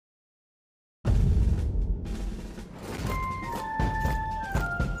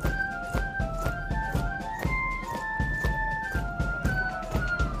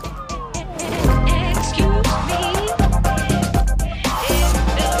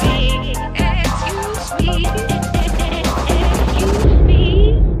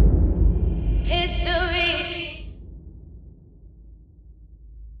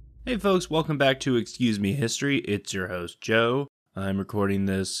Hey folks, welcome back to Excuse Me History. It's your host, Joe. I'm recording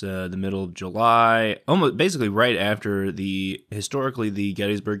this the middle of July, almost basically right after the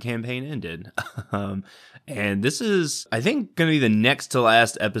Gettysburg campaign ended. And this is, I think, going to be the next to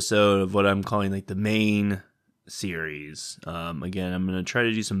last episode of what I'm calling like the main series. Again, I'm going to try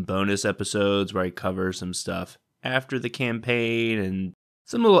to do some bonus episodes where I cover some stuff after the campaign and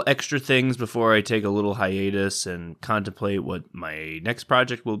some little extra things before I take a little hiatus and contemplate what my next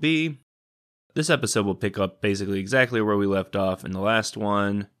project will be. This episode will pick up basically exactly where we left off in the last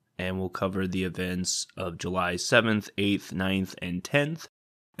one, and we'll cover the events of July 7th, 8th, 9th, and 10th.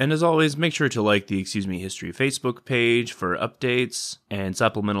 And as always, make sure to like the Excuse Me History Facebook page for updates and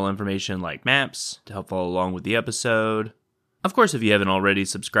supplemental information like maps to help follow along with the episode. Of course, if you haven't already,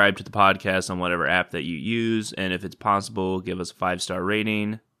 subscribe to the podcast on whatever app that you use, and if it's possible, give us a 5-star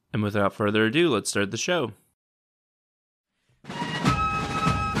rating. And without further ado, let's start the show.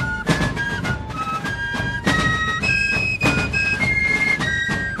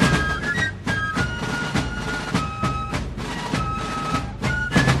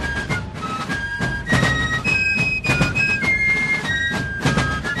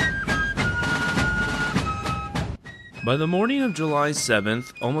 By the morning of July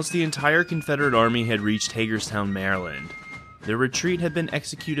 7th, almost the entire Confederate Army had reached Hagerstown, Maryland. Their retreat had been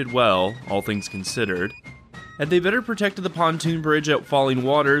executed well, all things considered. Had they better protected the pontoon bridge at Falling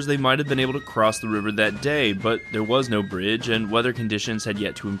Waters, they might have been able to cross the river that day, but there was no bridge, and weather conditions had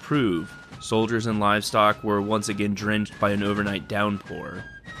yet to improve. Soldiers and livestock were once again drenched by an overnight downpour.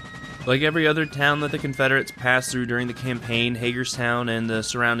 Like every other town that the Confederates passed through during the campaign, Hagerstown and the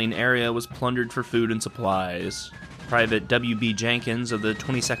surrounding area was plundered for food and supplies. Private W.B. Jenkins of the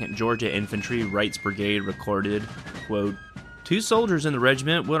 22nd Georgia Infantry Wright's Brigade recorded, quote, "Two soldiers in the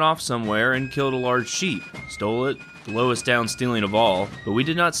regiment went off somewhere and killed a large sheep, stole it, the lowest down stealing of all, but we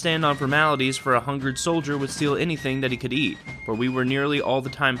did not stand on formalities, for a hungered soldier would steal anything that he could eat, for we were nearly all the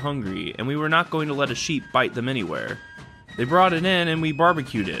time hungry, and we were not going to let a sheep bite them anywhere. They brought it in and we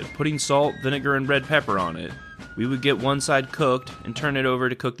barbecued it, putting salt, vinegar, and red pepper on it. We would get one side cooked and turn it over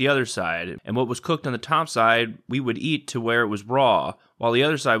to cook the other side, and what was cooked on the top side we would eat to where it was raw, while the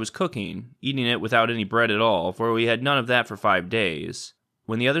other side was cooking, eating it without any bread at all, for we had none of that for 5 days.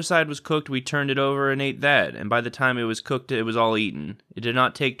 When the other side was cooked, we turned it over and ate that, and by the time it was cooked, it was all eaten. It did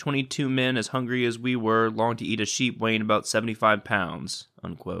not take 22 men as hungry as we were long to eat a sheep weighing about 75 pounds,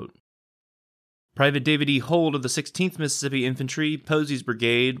 unquote. Private David E. Holt of the 16th Mississippi Infantry, Posey's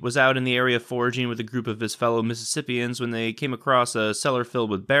Brigade, was out in the area foraging with a group of his fellow Mississippians when they came across a cellar filled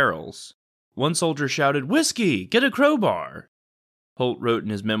with barrels. One soldier shouted, "Whiskey! Get a crowbar!" Holt wrote in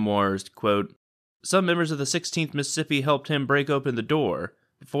his memoirs, quote, "Some members of the 16th Mississippi helped him break open the door.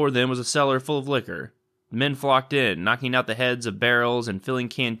 Before them was a cellar full of liquor. The men flocked in, knocking out the heads of barrels and filling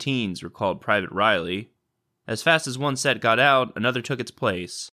canteens," recalled Private Riley. "As fast as one set got out, another took its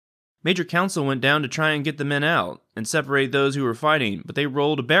place. Major Council went down to try and get the men out and separate those who were fighting, but they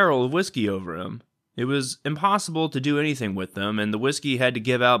rolled a barrel of whiskey over them. It was impossible to do anything with them, and the whiskey had to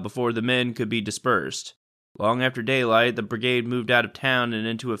give out before the men could be dispersed. Long after daylight, the brigade moved out of town and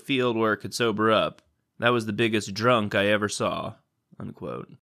into a field where it could sober up. That was the biggest drunk I ever saw,"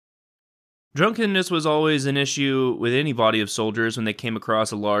 unquote. Drunkenness was always an issue with any body of soldiers when they came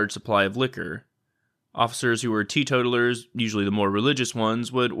across a large supply of liquor. Officers who were teetotalers, usually the more religious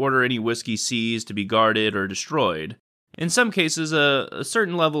ones, would order any whiskey seized to be guarded or destroyed. In some cases, a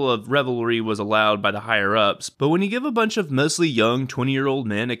certain level of revelry was allowed by the higher-ups, but when you give a bunch of mostly young 20-year-old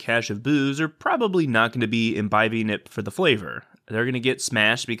men a cache of booze, they're probably not going to be imbibing it for the flavor. They're going to get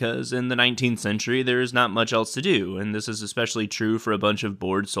smashed because in the 19th century, there's not much else to do, and this is especially true for a bunch of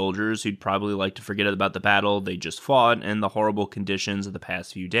bored soldiers who'd probably like to forget about the battle they just fought and the horrible conditions of the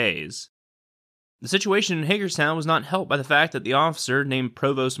past few days. The situation in Hagerstown was not helped by the fact that the officer named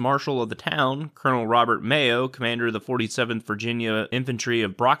Provost Marshal of the town, Colonel Robert Mayo, commander of the 47th Virginia Infantry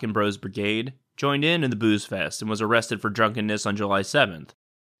of Brockenbrough's Brigade, joined in the booze fest and was arrested for drunkenness on July 7th.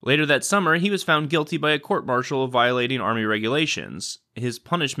 Later that summer, he was found guilty by a court-martial of violating Army regulations. His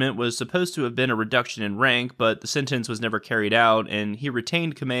punishment was supposed to have been a reduction in rank, but the sentence was never carried out, and he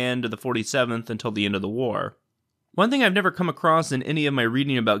retained command of the 47th until the end of the war. One thing I've never come across in any of my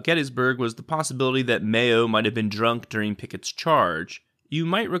reading about Gettysburg was the possibility that Mayo might have been drunk during Pickett's charge. You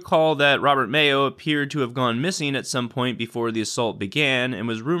might recall that Robert Mayo appeared to have gone missing at some point before the assault began and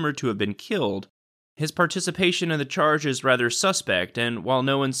was rumored to have been killed. His participation in the charge is rather suspect, and while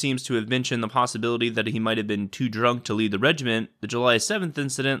no one seems to have mentioned the possibility that he might have been too drunk to lead the regiment, the July 7th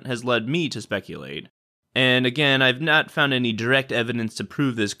incident has led me to speculate. And again, I've not found any direct evidence to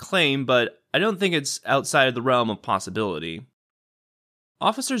prove this claim, but I don't think it's outside of the realm of possibility.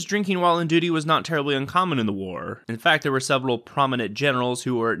 Officers drinking while on duty was not terribly uncommon in the war. In fact, there were several prominent generals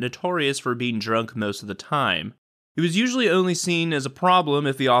who were notorious for being drunk most of the time. It was usually only seen as a problem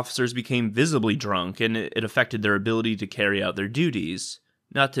if the officers became visibly drunk and it affected their ability to carry out their duties.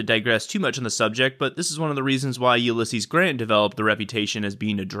 Not to digress too much on the subject, but this is one of the reasons why Ulysses Grant developed the reputation as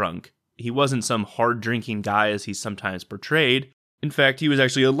being a drunk. He wasn't some hard-drinking guy as he's sometimes portrayed. In fact, he was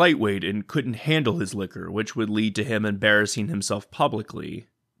actually a lightweight and couldn't handle his liquor, which would lead to him embarrassing himself publicly.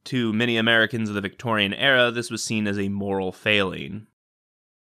 To many Americans of the Victorian era, this was seen as a moral failing.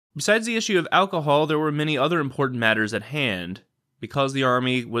 Besides the issue of alcohol, there were many other important matters at hand. Because the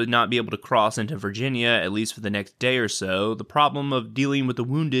army would not be able to cross into Virginia, at least for the next day or so, the problem of dealing with the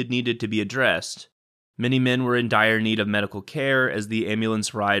wounded needed to be addressed. Many men were in dire need of medical care, as the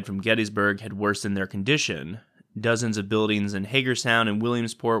ambulance ride from Gettysburg had worsened their condition. Dozens of buildings in Hagerstown and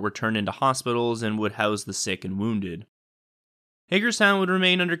Williamsport were turned into hospitals and would house the sick and wounded. Hagerstown would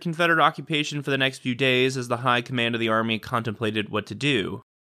remain under Confederate occupation for the next few days as the high command of the army contemplated what to do.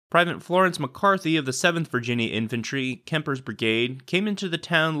 Private Florence McCarthy of the 7th Virginia Infantry, Kemper's Brigade, came into the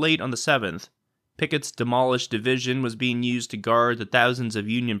town late on the 7th. Pickett's demolished division was being used to guard the thousands of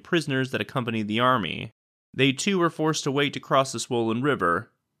Union prisoners that accompanied the army. They too were forced to wait to cross the swollen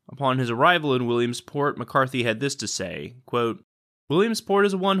river. Upon his arrival in Williamsport, McCarthy had this to say, quote, "Williamsport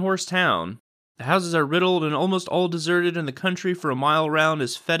is a one-horse town. The houses are riddled and almost all deserted, and the country for a mile round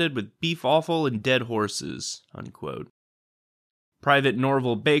is fetid with beef offal and dead horses." Unquote. Private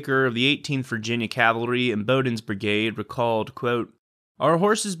Norval Baker of the 18th Virginia Cavalry and Bowdoin's Brigade recalled, quote, "Our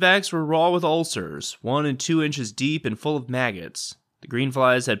horses' backs were raw with ulcers, 1 and 2 inches deep and full of maggots. The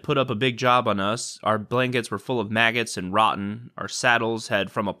greenflies had put up a big job on us. Our blankets were full of maggots and rotten. Our saddles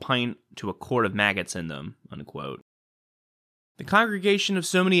had from a pint to a quart of maggots in them." Unquote. The congregation of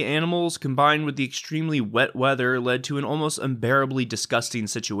so many animals combined with the extremely wet weather led to an almost unbearably disgusting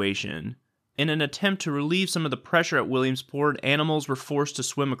situation. In an attempt to relieve some of the pressure at Williamsport, animals were forced to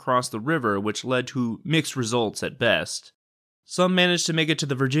swim across the river, which led to mixed results at best. Some managed to make it to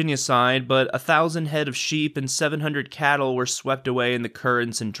the Virginia side, but 1,000 head of sheep and 700 cattle were swept away in the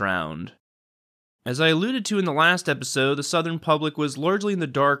currents and drowned. As I alluded to in the last episode, the Southern public was largely in the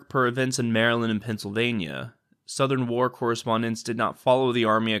dark per events in Maryland and Pennsylvania. Southern war correspondents did not follow the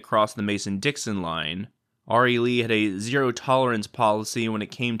army across the Mason-Dixon line. R.E. Lee had a zero-tolerance policy when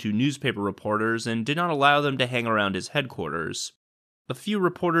it came to newspaper reporters and did not allow them to hang around his headquarters. The few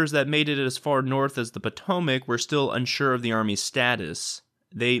reporters that made it as far north as the Potomac were still unsure of the army's status.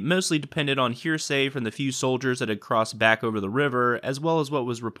 They mostly depended on hearsay from the few soldiers that had crossed back over the river, as well as what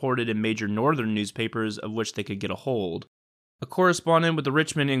was reported in major northern newspapers of which they could get a hold. A correspondent with the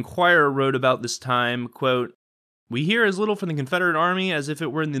Richmond Enquirer wrote about this time, quote, "We hear as little from the Confederate Army as if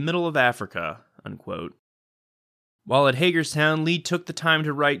it were in the middle of Africa." Unquote. While at Hagerstown, Lee took the time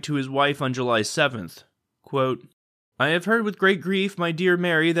to write to his wife on July 7th, quote, "I have heard with great grief, my dear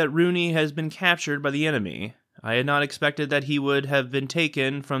Mary, that Rooney has been captured by the enemy. I had not expected that he would have been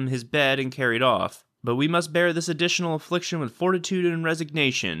taken from his bed and carried off. But we must bear this additional affliction with fortitude and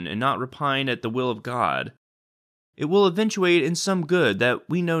resignation, and not repine at the will of God. It will eventuate in some good that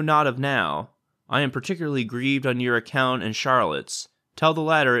we know not of now. I am particularly grieved on your account and Charlotte's. Tell the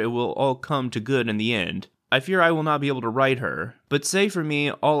latter it will all come to good in the end. I fear I will not be able to write her, but say for me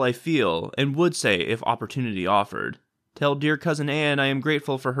all I feel, and would say if opportunity offered. Tell dear cousin Anne I am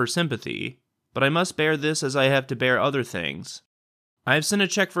grateful for her sympathy, but I must bear this as I have to bear other things. I have sent a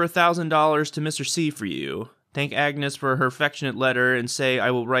check for $1,000 to Mr. C for you. Thank Agnes for her affectionate letter, and say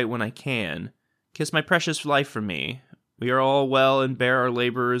I will write when I can. Kiss my precious life for me. We are all well and bear our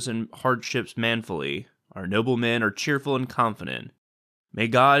labors and hardships manfully. Our noble men are cheerful and confident. May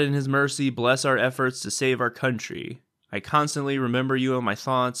God in his mercy bless our efforts to save our country. I constantly remember you in my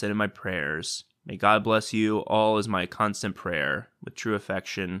thoughts and in my prayers. May God bless you all is my constant prayer. With true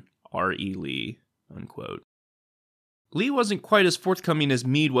affection, R.E. Lee." Unquote. Lee wasn't quite as forthcoming as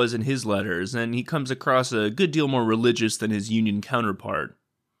Meade was in his letters, and he comes across a good deal more religious than his Union counterpart.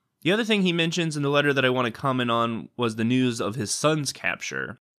 The other thing he mentions in the letter that I want to comment on was the news of his son's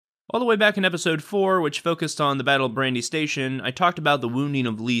capture. All the way back in episode 4, which focused on the Battle of Brandy Station, I talked about the wounding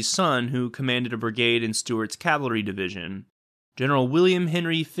of Lee's son, who commanded a brigade in Stuart's cavalry division. General William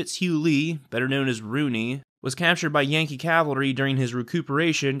Henry Fitzhugh Lee, better known as Rooney, was captured by Yankee cavalry during his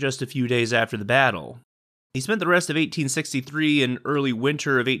recuperation just a few days after the battle. He spent the rest of 1863 and early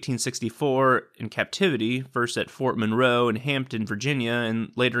winter of 1864 in captivity, first at Fort Monroe in Hampton, Virginia,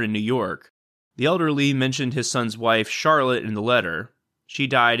 and later in New York. The elder Lee mentioned his son's wife, Charlotte, in the letter. She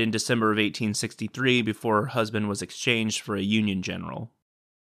died in December of 1863 before her husband was exchanged for a Union general.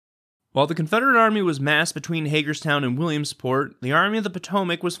 While the Confederate Army was massed between Hagerstown and Williamsport, the Army of the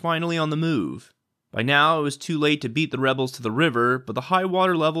Potomac was finally on the move. By now, it was too late to beat the rebels to the river, but the high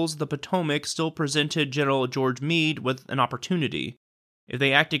water levels of the Potomac still presented General George Meade with an opportunity. If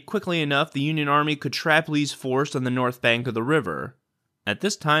they acted quickly enough, the Union Army could trap Lee's force on the north bank of the river. At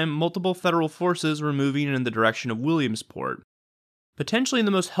this time, multiple Federal forces were moving in the direction of Williamsport. Potentially the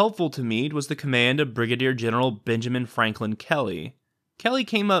most helpful to Meade was the command of Brigadier General Benjamin Franklin Kelly. Kelly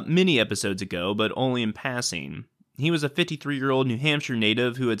came up many episodes ago, but only in passing. He was a 53-year-old New Hampshire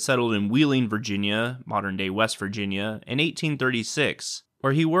native who had settled in Wheeling, Virginia, modern-day West Virginia, in 1836,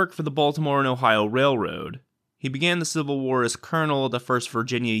 where he worked for the Baltimore and Ohio Railroad. He began the Civil War as colonel of the 1st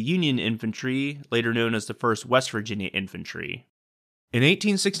Virginia Union Infantry, later known as the 1st West Virginia Infantry. In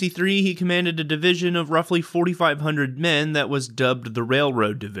 1863, he commanded a division of roughly 4,500 men that was dubbed the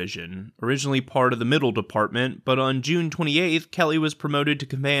Railroad Division, originally part of the Middle Department, but on June 28th, Kelly was promoted to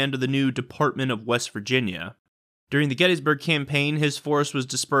command the new Department of West Virginia. During the Gettysburg Campaign, his force was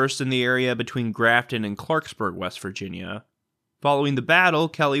dispersed in the area between Grafton and Clarksburg, West Virginia. Following the battle,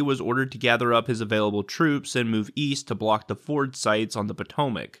 Kelly was ordered to gather up his available troops and move east to block the ford sites on the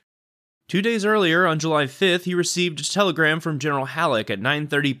Potomac. 2 days earlier, on July 5th, he received a telegram from General Halleck at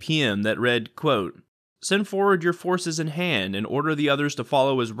 9:30 p.m. that read, quote, "Send forward your forces in hand and order the others to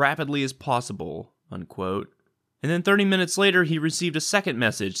follow as rapidly as possible," unquote. And then 30 minutes later, he received a second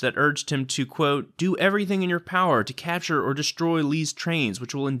message that urged him to, quote, "do everything in your power to capture or destroy Lee's trains,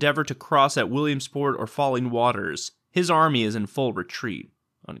 which will endeavor to cross at Williamsport or Falling Waters. His army is in full retreat,"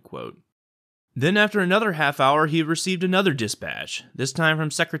 unquote. Then after another half hour, he received another dispatch, this time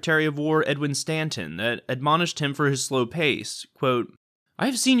from Secretary of War Edwin Stanton, that admonished him for his slow pace. Quote, "I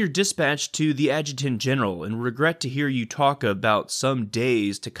have seen your dispatch to the Adjutant General and regret to hear you talk about some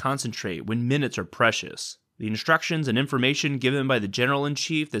days to concentrate when minutes are precious. The instructions and information given by the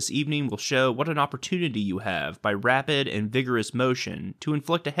General-in-Chief this evening will show what an opportunity you have, by rapid and vigorous motion, to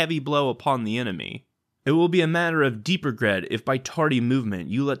inflict a heavy blow upon the enemy. It will be a matter of deep regret if by tardy movement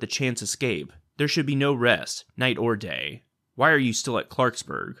you let the chance escape. There should be no rest, night or day. Why are you still at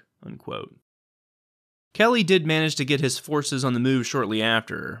Clarksburg?" unquote. Kelly did manage to get his forces on the move shortly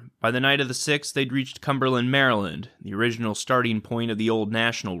after. By the night of the 6th, they'd reached Cumberland, Maryland, the original starting point of the old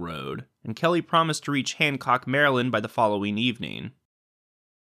National Road, and Kelly promised to reach Hancock, Maryland by the following evening.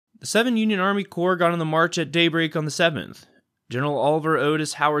 The 7 Union Army Corps got on the march at daybreak on the 7th. General Oliver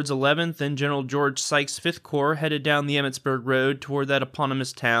Otis Howard's 11th and General George Sykes' 5th Corps headed down the Emmitsburg Road toward that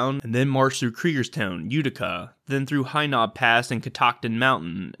eponymous town, and then marched through Kriegerstown, Utica, then through High Knob Pass and Catoctin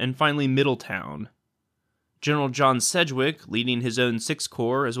Mountain, and finally Middletown. General John Sedgwick, leading his own 6th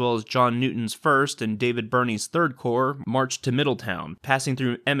Corps, as well as John Newton's 1st and David Birney's 3rd Corps, marched to Middletown, passing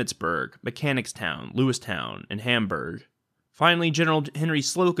through Emmitsburg, Mechanicstown, Lewistown, and Hamburg. Finally, General Henry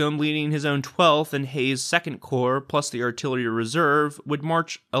Slocum, leading his own 12th and Hayes' 2nd Corps, plus the artillery reserve, would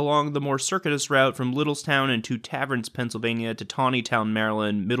march along the more circuitous route from Littlestown and Two Taverns, Pennsylvania, to Taneytown,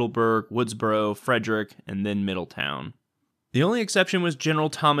 Maryland, Middleburg, Woodsboro, Frederick, and then Middletown. The only exception was General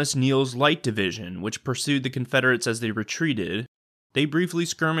Thomas Neal's Light Division, which pursued the Confederates as they retreated. They briefly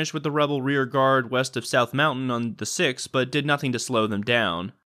skirmished with the rebel rear guard west of South Mountain on the 6th, but did nothing to slow them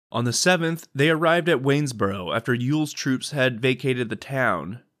down. On the 7th, they arrived at Waynesboro after Ewell's troops had vacated the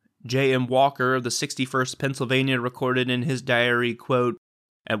town. J.M. Walker of the 61st Pennsylvania recorded in his diary, quote,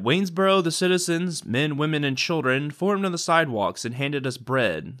 "At Waynesboro, the citizens, men, women, and children, formed on the sidewalks and handed us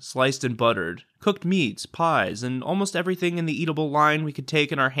bread, sliced and buttered, cooked meats, pies, and almost everything in the eatable line we could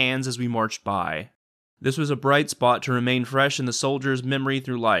take in our hands as we marched by. This was a bright spot to remain fresh in the soldier's memory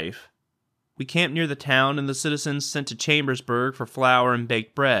through life. We camped near the town, and the citizens sent to Chambersburg for flour and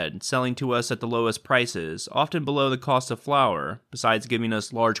baked bread, selling to us at the lowest prices, often below the cost of flour, besides giving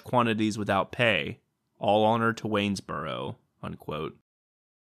us large quantities without pay. All honor to Waynesboro," unquote.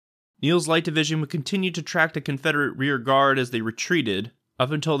 Neal's Light Division would continue to track the Confederate rear guard as they retreated,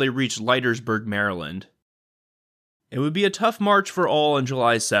 up until they reached Leitersburg, Maryland. It would be a tough march for all on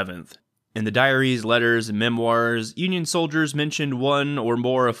July 7th. In the diaries, letters, and memoirs, Union soldiers mentioned one or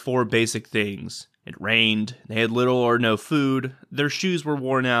more of 4 basic things. It rained, they had little or no food, their shoes were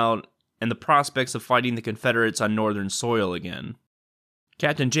worn out, and the prospects of fighting the Confederates on northern soil again.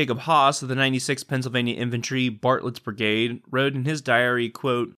 Captain Jacob Haas of the 96th Pennsylvania Infantry, Bartlett's Brigade, wrote in his diary,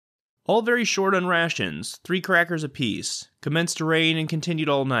 quote, "All very short on rations, 3 crackers apiece. Commenced to rain and continued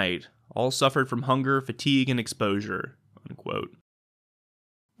all night. All suffered from hunger, fatigue, and exposure," unquote.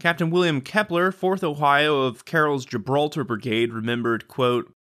 Captain William Kepler, 4th Ohio of Carroll's Gibraltar Brigade, remembered,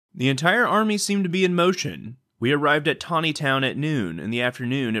 quote, "The entire army seemed to be in motion. We arrived at Taneytown at noon. In the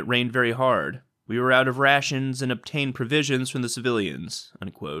afternoon it rained very hard. We were out of rations and obtained provisions from the civilians,"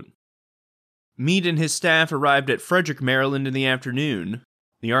 unquote. Meade and his staff arrived at Frederick, Maryland in the afternoon.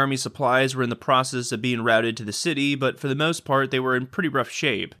 The Army supplies were in the process of being routed to the city, but for the most part they were in pretty rough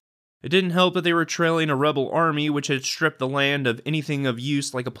shape. It didn't help that they were trailing a rebel army which had stripped the land of anything of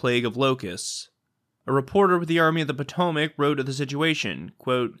use like a plague of locusts. A reporter with the Army of the Potomac wrote of the situation,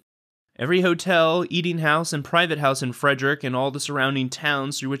 quote, "Every hotel, eating house, and private house in Frederick and all the surrounding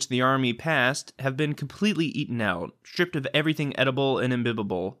towns through which the army passed have been completely eaten out, stripped of everything edible and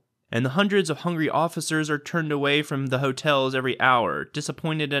imbibable. And the hundreds of hungry officers are turned away from the hotels every hour,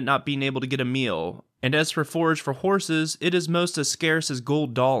 disappointed at not being able to get a meal. And as for forage for horses, it is most as scarce as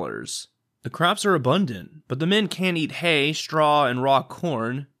gold dollars. The crops are abundant, but the men can't eat hay, straw, and raw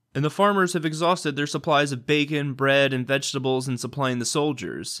corn, and the farmers have exhausted their supplies of bacon, bread, and vegetables in supplying the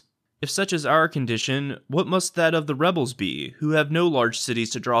soldiers. If such is our condition, what must that of the rebels be, who have no large cities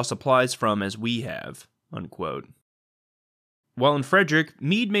to draw supplies from as we have?" Unquote. While in Frederick,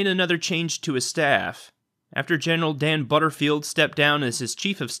 Meade made another change to his staff. After General Dan Butterfield stepped down as his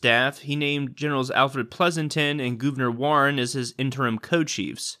chief of staff, he named Generals Alfred Pleasanton and Gouverneur Warren as his interim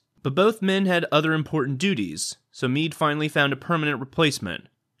co-chiefs. But both men had other important duties, so Meade finally found a permanent replacement,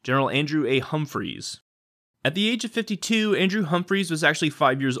 General Andrew A. Humphreys. At the age of 52, Andrew Humphreys was actually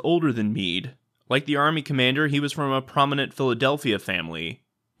 5 years older than Meade. Like the Army commander, he was from a prominent Philadelphia family.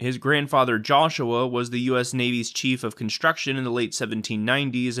 His grandfather Joshua was the U.S. Navy's chief of construction in the late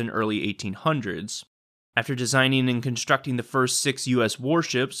 1790s and early 1800s. After designing and constructing the first 6 U.S.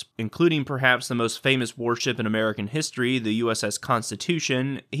 warships, including perhaps the most famous warship in American history, the USS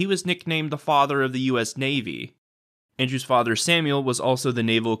Constitution, he was nicknamed the father of the U.S. Navy. Andrew's father Samuel was also the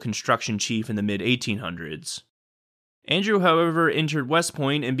naval construction chief in the mid-1800s. Andrew, however, entered West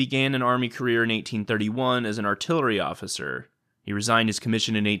Point and began an Army career in 1831 as an artillery officer. He resigned his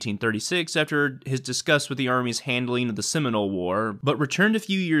commission in 1836 after his disgust with the Army's handling of the Seminole War, but returned a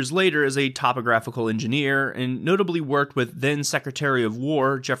few years later as a topographical engineer and notably worked with then Secretary of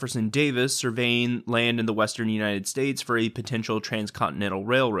War Jefferson Davis surveying land in the western United States for a potential transcontinental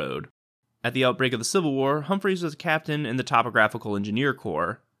railroad. At the outbreak of the Civil War, Humphreys was a captain in the Topographical Engineer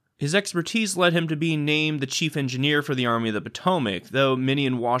Corps. His expertise led him to being named the chief engineer for the Army of the Potomac, though many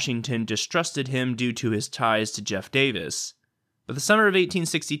in Washington distrusted him due to his ties to Jeff Davis. By the summer of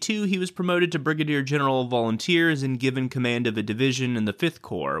 1862, he was promoted to Brigadier General of Volunteers and given command of a division in the 5th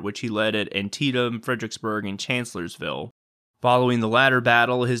Corps, which he led at Antietam, Fredericksburg, and Chancellorsville. Following the latter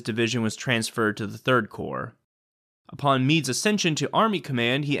battle, his division was transferred to the 3rd Corps. Upon Meade's ascension to Army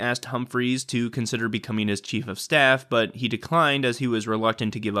command, he asked Humphreys to consider becoming his chief of staff, but he declined as he was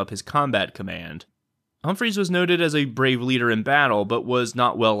reluctant to give up his combat command. Humphreys was noted as a brave leader in battle, but was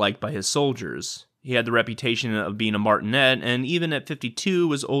not well liked by his soldiers. He had the reputation of being a martinet, and even at 52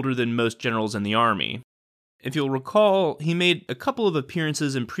 was older than most generals in the Army. If you'll recall, he made a couple of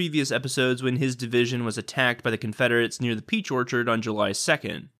appearances in previous episodes when his division was attacked by the Confederates near the Peach Orchard on July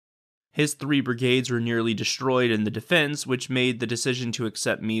 2nd. His 3 brigades were nearly destroyed in the defense, which made the decision to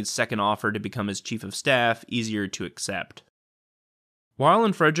accept Meade's second offer to become his chief of staff easier to accept. While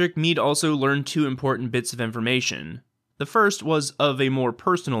in Frederick, Meade also learned 2 important bits of information. The first was of a more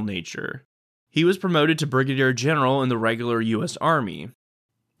personal nature. He was promoted to Brigadier General in the regular U.S. Army.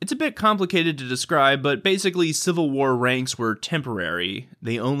 It's a bit complicated to describe, but basically Civil War ranks were temporary.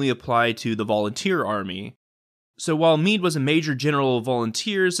 They only applied to the volunteer army. So while Meade was a major general of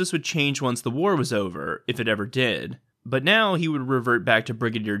volunteers, this would change once the war was over, if it ever did. But now he would revert back to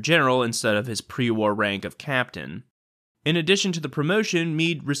Brigadier General instead of his pre-war rank of captain. In addition to the promotion,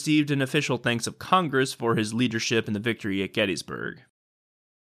 Meade received an official thanks of Congress for his leadership in the victory at Gettysburg.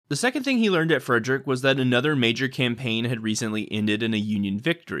 The second thing he learned at Frederick was that another major campaign had recently ended in a Union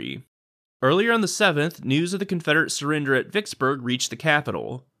victory. Earlier on the 7th, news of the Confederate surrender at Vicksburg reached the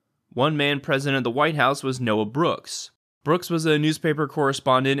capital. One man present at the White House was Noah Brooks. Brooks was a newspaper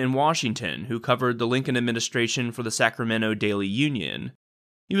correspondent in Washington who covered the Lincoln administration for the Sacramento Daily Union.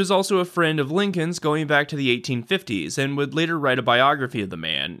 He was also a friend of Lincoln's going back to the 1850s and would later write a biography of the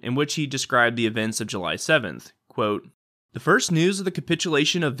man, in which he described the events of July 7th. Quote, "The first news of the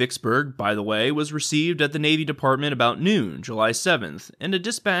capitulation of Vicksburg, by the way, was received at the Navy Department about noon, July 7th, and a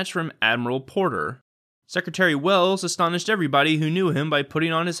dispatch from Admiral Porter. Secretary Wells astonished everybody who knew him by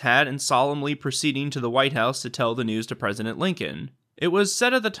putting on his hat and solemnly proceeding to the White House to tell the news to President Lincoln. It was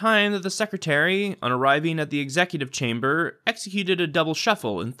said at the time that the Secretary, on arriving at the Executive Chamber, executed a double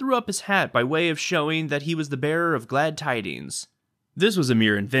shuffle and threw up his hat by way of showing that he was the bearer of glad tidings." This was a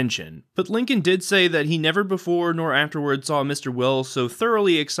mere invention, but Lincoln did say that he never before nor afterward saw Mr. Wells so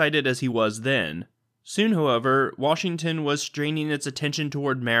thoroughly excited as he was then. Soon, however, Washington was straining its attention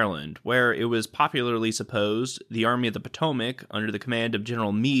toward Maryland, where it was popularly supposed the Army of the Potomac, under the command of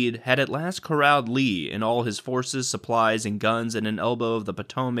General Meade, had at last corralled Lee and all his forces, supplies, and guns at an elbow of the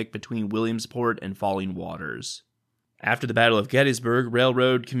Potomac between Williamsport and Falling Waters. After the Battle of Gettysburg,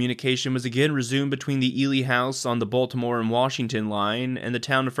 railroad communication was again resumed between the Ely House on the Baltimore and Washington line and the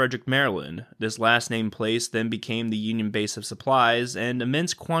town of Frederick, Maryland. This last named place then became the Union base of supplies, and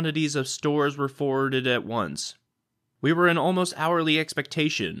immense quantities of stores were forwarded at once. We were in almost hourly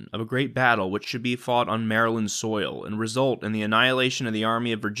expectation of a great battle which should be fought on Maryland soil and result in the annihilation of the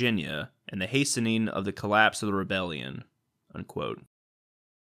Army of Virginia and the hastening of the collapse of the rebellion." Unquote.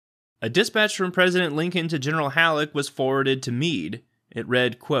 A dispatch from President Lincoln to General Halleck was forwarded to Meade. It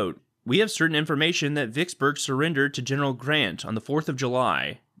read, quote, "We have certain information that Vicksburg surrendered to General Grant on the 4th of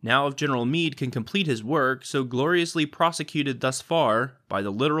July. Now if General Meade can complete his work, so gloriously prosecuted thus far, by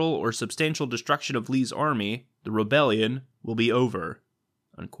the literal or substantial destruction of Lee's army, the rebellion will be over."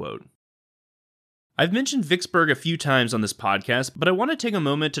 Unquote. I've mentioned Vicksburg a few times on this podcast, but I want to take a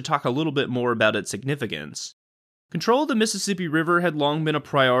moment to talk a little bit more about its significance. Control of the Mississippi River had long been a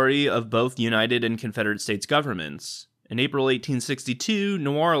priority of both United and Confederate States governments. In April 1862,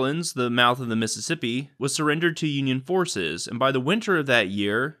 New Orleans, the mouth of the Mississippi, was surrendered to Union forces, and by the winter of that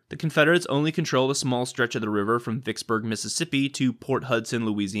year, the Confederates only controlled a small stretch of the river from Vicksburg, Mississippi to Port Hudson,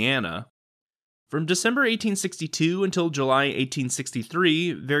 Louisiana. From December 1862 until July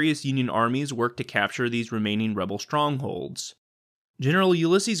 1863, various Union armies worked to capture these remaining rebel strongholds. General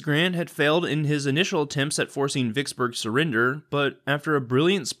Ulysses Grant had failed in his initial attempts at forcing Vicksburg's surrender, but after a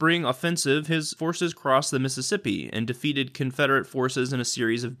brilliant spring offensive, his forces crossed the Mississippi and defeated Confederate forces in a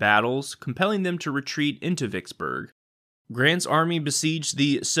series of battles, compelling them to retreat into Vicksburg. Grant's army besieged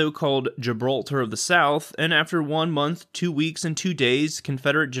the so-called Gibraltar of the South, and after 1 month, 2 weeks, and 2 days,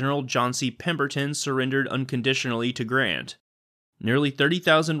 Confederate General John C. Pemberton surrendered unconditionally to Grant. Nearly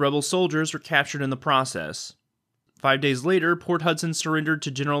 30,000 rebel soldiers were captured in the process. 5 days later, Port Hudson surrendered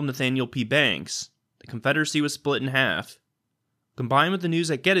to General Nathaniel P. Banks. The Confederacy was split in half. Combined with the news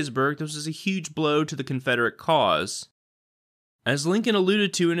at Gettysburg, this was a huge blow to the Confederate cause. As Lincoln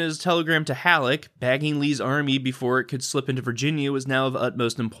alluded to in his telegram to Halleck, bagging Lee's army before it could slip into Virginia was now of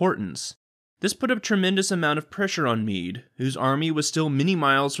utmost importance. This put a tremendous amount of pressure on Meade, whose army was still many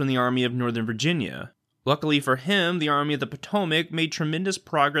miles from the Army of Northern Virginia. Luckily for him, the Army of the Potomac made tremendous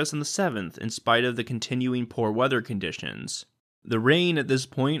progress on the 7th, in spite of the continuing poor weather conditions. The rain at this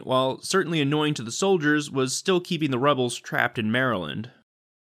point, while certainly annoying to the soldiers, was still keeping the rebels trapped in Maryland.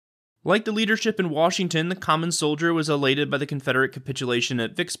 Like the leadership in Washington, the common soldier was elated by the Confederate capitulation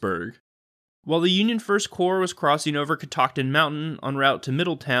at Vicksburg. While the Union First Corps was crossing over Catoctin Mountain en route to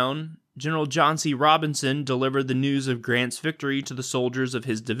Middletown, General John C. Robinson delivered the news of Grant's victory to the soldiers of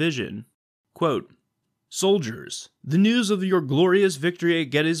his division. Quote, "Soldiers, the news of your glorious victory at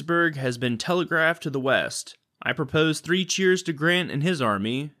Gettysburg has been telegraphed to the West. I propose 3 cheers to Grant and his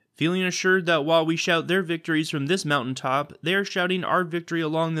army, feeling assured that while we shout their victories from this mountaintop, they are shouting our victory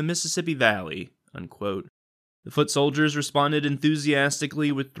along the Mississippi Valley." Unquote. The foot soldiers responded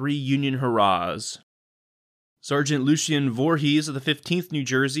enthusiastically with 3 Union hurrahs. Sergeant Lucien Voorhees of the 15th New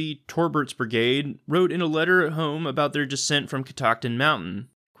Jersey, Torbert's Brigade, wrote in a letter at home about their descent from Catoctin Mountain,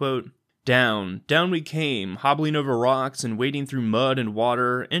 quote, "Down, down we came, hobbling over rocks and wading through mud and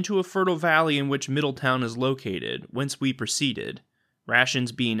water, into a fertile valley in which Middletown is located, whence we proceeded.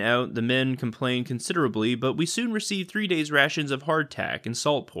 Rations being out, the men complained considerably, but we soon received 3 days' rations of hardtack and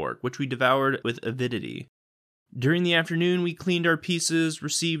salt pork, which we devoured with avidity. During the afternoon we cleaned our pieces,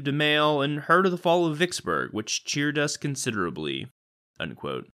 received a mail, and heard of the fall of Vicksburg, which cheered us considerably."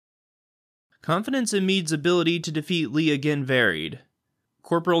 Unquote. Confidence in Meade's ability to defeat Lee again varied.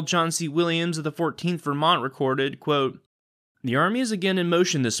 Corporal John C. Williams of the 14th Vermont recorded, quote, "The army is again in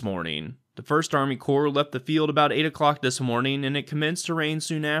motion this morning. The 1st Army Corps left the field about 8 o'clock this morning, and it commenced to rain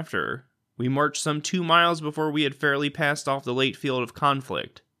soon after. We marched some 2 miles before we had fairly passed off the late field of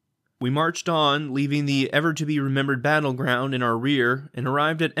conflict. We marched on, leaving the ever-to-be-remembered battleground in our rear, and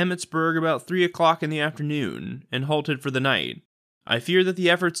arrived at Emmitsburg about 3 o'clock in the afternoon, and halted for the night. I fear that the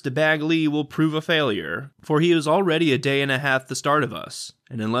efforts to bag Lee will prove a failure, for he is already a day and a half the start of us,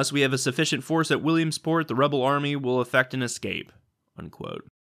 and unless we have a sufficient force at Williamsport, the rebel army will effect an escape." Unquote.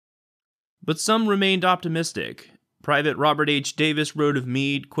 But some remained optimistic. Private Robert H. Davis wrote of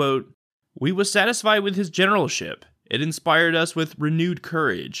Meade, quote, "We was satisfied with his generalship. It inspired us with renewed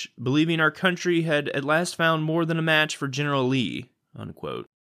courage, believing our country had at last found more than a match for General Lee." Unquote.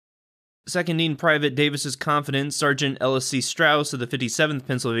 Seconding Private Davis's confidence, Sergeant Ellis C. Strauss of the 57th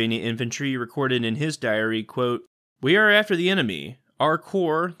Pennsylvania Infantry recorded in his diary, quote, "We are after the enemy. Our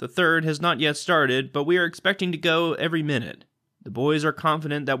corps, the 3rd, has not yet started, but we are expecting to go every minute. The boys are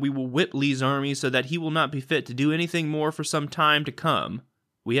confident that we will whip Lee's army so that he will not be fit to do anything more for some time to come.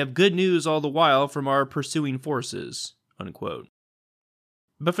 We have good news all the while from our pursuing forces." Unquote.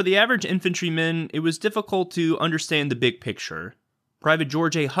 But for the average infantryman, it was difficult to understand the big picture. Private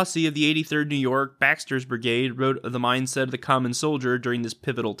George A. Hussey of the 83rd New York, Baxter's Brigade, wrote of the mindset of the common soldier during this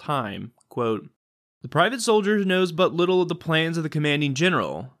pivotal time, quote, "The private soldier knows but little of the plans of the commanding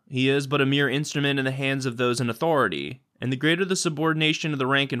general. He is but a mere instrument in the hands of those in authority, and the greater the subordination of the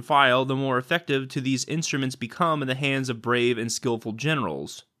rank and file, the more effective do these instruments become in the hands of brave and skillful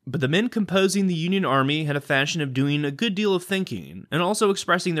generals. But the men composing the Union Army had a fashion of doing a good deal of thinking, and also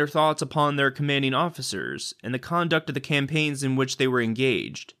expressing their thoughts upon their commanding officers, and the conduct of the campaigns in which they were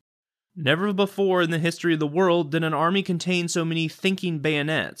engaged. Never before in the history of the world did an army contain so many thinking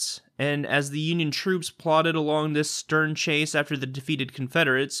bayonets, and as the Union troops plodded along this stern chase after the defeated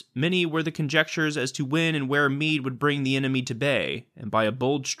Confederates, many were the conjectures as to when and where Meade would bring the enemy to bay, and by a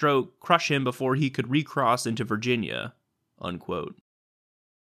bold stroke crush him before he could recross into Virginia." Unquote.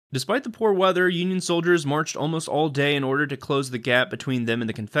 Despite the poor weather, Union soldiers marched almost all day in order to close the gap between them and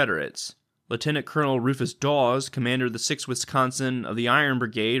the Confederates. Lieutenant Colonel Rufus Dawes, commander of the 6th Wisconsin of the Iron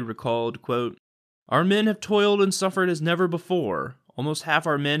Brigade, recalled, quote, "Our men have toiled and suffered as never before. Almost half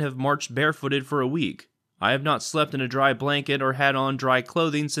our men have marched barefooted for a week. I have not slept in a dry blanket or had on dry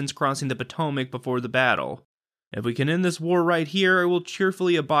clothing since crossing the Potomac before the battle. If we can end this war right here, I will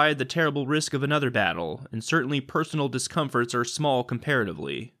cheerfully abide the terrible risk of another battle, and certainly personal discomforts are small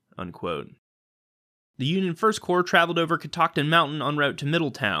comparatively." Unquote. The Union First Corps traveled over Catoctin Mountain en route to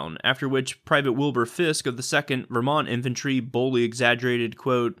Middletown, after which Private Wilbur Fisk of the 2nd Vermont Infantry boldly exaggerated,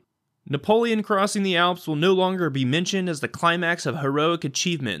 quote, "Napoleon crossing the Alps will no longer be mentioned as the climax of heroic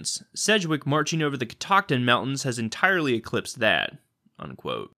achievements. Sedgwick marching over the Catoctin Mountains has entirely eclipsed that."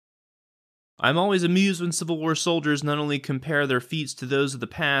 Unquote. I'm always amused when Civil War soldiers not only compare their feats to those of the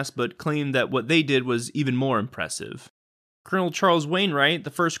past, but claim that what they did was even more impressive. Colonel Charles Wainwright, the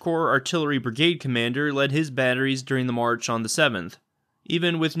 1st Corps Artillery Brigade commander, led his batteries during the march on the 7th.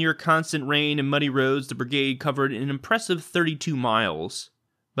 Even with near constant rain and muddy roads, the brigade covered an impressive 32 miles.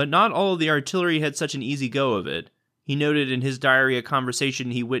 But not all of the artillery had such an easy go of it. He noted in his diary a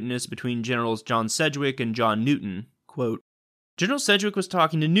conversation he witnessed between Generals John Sedgwick and John Newton. Quote, "General Sedgwick was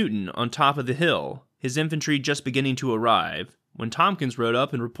talking to Newton on top of the hill, his infantry just beginning to arrive, when Tompkins rode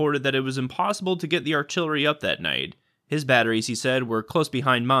up and reported that it was impossible to get the artillery up that night. His batteries, he said, were close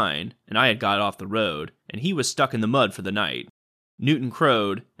behind mine, and I had got off the road, and he was stuck in the mud for the night. Newton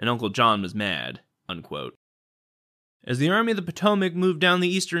crowed, and Uncle John was mad." Unquote. As the Army of the Potomac moved down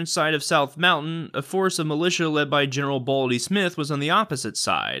the eastern side of South Mountain, a force of militia led by General Baldy Smith was on the opposite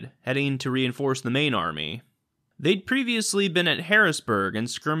side, heading to reinforce the main army. They'd previously been at Harrisburg and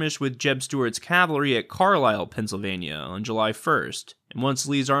skirmished with Jeb Stuart's cavalry at Carlisle, Pennsylvania, on July 1st, and once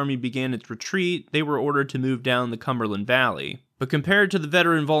Lee's army began its retreat, they were ordered to move down the Cumberland Valley. But compared to the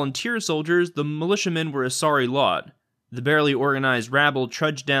veteran volunteer soldiers, the militiamen were a sorry lot. The barely organized rabble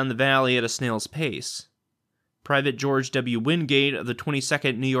trudged down the valley at a snail's pace. Private George W. Wingate of the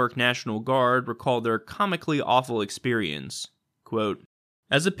 22nd New York National Guard recalled their comically awful experience. Quote,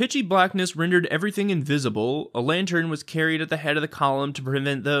 "As the pitchy blackness rendered everything invisible, a lantern was carried at the head of the column to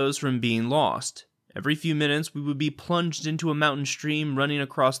prevent those from being lost. Every few minutes we would be plunged into a mountain stream running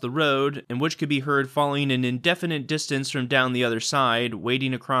across the road, and which could be heard falling an indefinite distance from down the other side.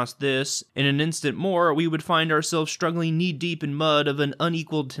 Wading across this, in an instant more we would find ourselves struggling knee-deep in mud of an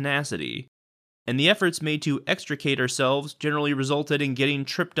unequaled tenacity. And the efforts made to extricate ourselves generally resulted in getting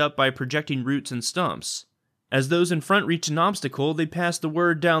tripped up by projecting roots and stumps. As those in front reached an obstacle, they passed the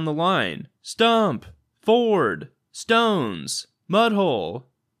word down the line, 'Stump! Ford! Stones! Mudhole!'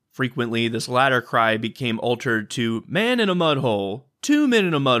 Frequently, this latter cry became altered to 'Man in a mudhole! 2 men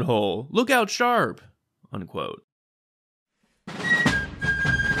in a mudhole! Look out sharp!' Unquote.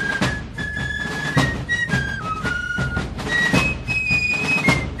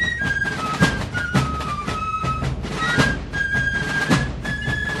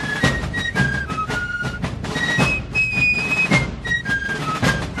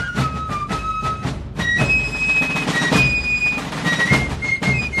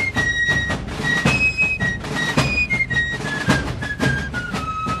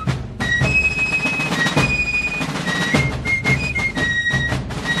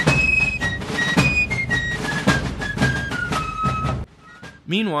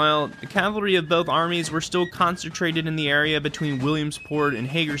 Meanwhile, the cavalry of both armies were still concentrated in the area between Williamsport and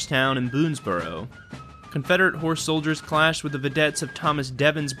Hagerstown and Boonesboro. Confederate horse soldiers clashed with the vedettes of Thomas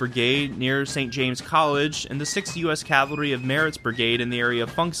Devon's brigade near St. James College and the 6th U.S. Cavalry of Merritt's brigade in the area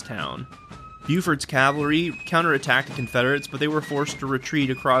of Funkstown. Buford's cavalry counterattacked the Confederates, but they were forced to retreat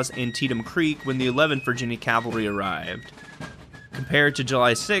across Antietam Creek when the 11th Virginia Cavalry arrived. Compared to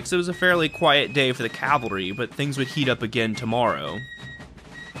July 6th, it was a fairly quiet day for the cavalry, but things would heat up again tomorrow.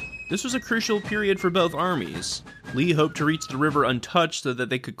 This was a crucial period for both armies. Lee hoped to reach the river untouched so that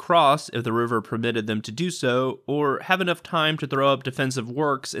they could cross if the river permitted them to do so, or have enough time to throw up defensive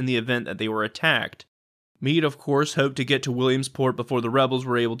works in the event that they were attacked. Meade, of course, hoped to get to Williamsport before the rebels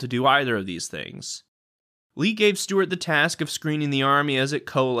were able to do either of these things. Lee gave Stuart the task of screening the army as it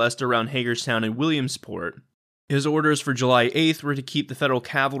coalesced around Hagerstown and Williamsport. His orders for July 8th were to keep the Federal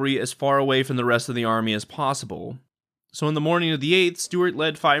cavalry as far away from the rest of the army as possible. So in the morning of the 8th, Stuart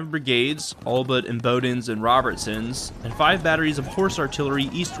led 5 brigades, all but Imboden's and Robertson's, and 5 batteries of horse artillery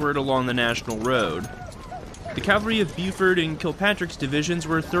eastward along the National Road. The cavalry of Buford and Kilpatrick's divisions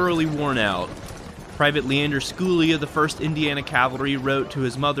were thoroughly worn out. Private Leander Schooley of the 1st Indiana Cavalry wrote to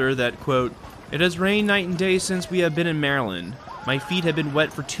his mother that, quote, "It has rained night and day since we have been in Maryland. My feet have been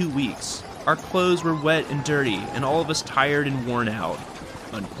wet for 2 weeks. Our clothes were wet and dirty, and all of us tired and worn out,"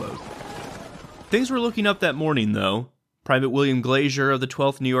 unquote. Things were looking up that morning, though. Private William Glazier of the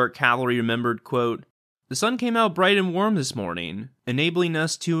 12th New York Cavalry remembered, quote, "The sun came out bright and warm this morning, enabling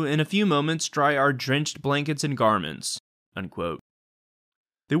us to in a few moments dry our drenched blankets and garments," unquote.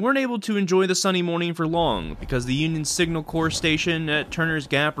 They weren't able to enjoy the sunny morning for long, because the Union Signal Corps station at Turner's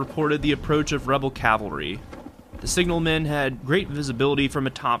Gap reported the approach of rebel cavalry. The signalmen had great visibility from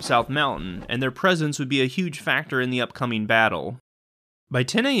atop South Mountain, and their presence would be a huge factor in the upcoming battle. By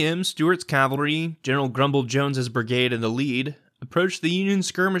 10 a.m., Stuart's cavalry, General Grumble Jones's brigade in the lead, approached the Union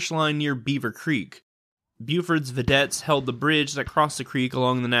skirmish line near Beaver Creek. Buford's vedettes held the bridge that crossed the creek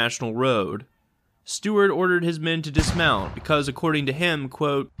along the National Road. Stuart ordered his men to dismount because, according to him,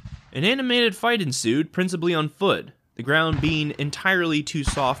 quote, "An animated fight ensued, principally on foot, the ground being entirely too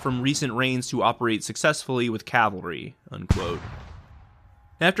soft from recent rains to operate successfully with cavalry," unquote.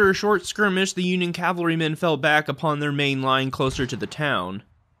 After a short skirmish, the Union cavalrymen fell back upon their main line closer to the town.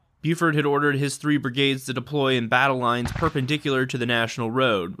 Buford had ordered his 3 brigades to deploy in battle lines perpendicular to the National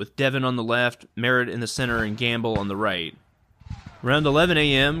Road, with Devon on the left, Merritt in the center, and Gamble on the right. Around 11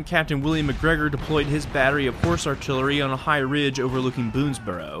 a.m., Captain William McGregor deployed his battery of horse artillery on a high ridge overlooking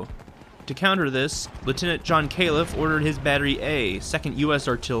Boonesboro. To counter this, Lieutenant John Califf ordered his Battery A, 2nd U.S.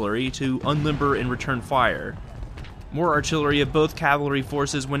 Artillery, to unlimber and return fire. More artillery of both cavalry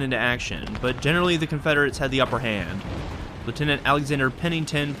forces went into action, but generally the Confederates had the upper hand. Lieutenant Alexander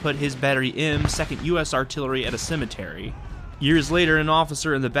Pennington put his Battery M, 2nd U.S. Artillery, at a cemetery. Years later, an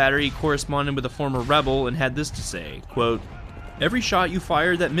officer in the battery corresponded with a former rebel and had this to say, quote, "Every shot you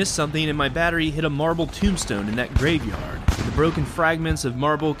fired that missed something in my battery hit a marble tombstone in that graveyard. The broken fragments of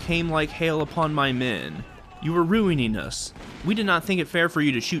marble came like hail upon my men. You were ruining us. We did not think it fair for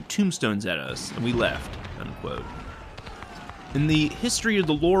you to shoot tombstones at us, and we left," unquote. In the History of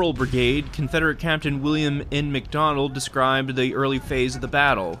the Laurel Brigade, Confederate Captain William N. McDonald described the early phase of the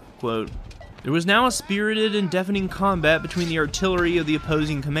battle, quote, "There was now a spirited and deafening combat between the artillery of the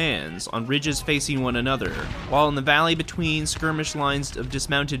opposing commands, on ridges facing one another, while in the valley between skirmish lines of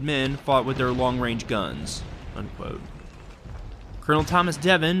dismounted men fought with their long-range guns," unquote. Colonel Thomas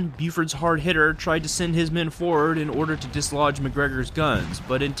Devon, Buford's hard hitter, tried to send his men forward in order to dislodge McGregor's guns,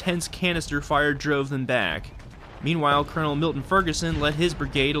 but intense canister fire drove them back. Meanwhile, Colonel Milton Ferguson led his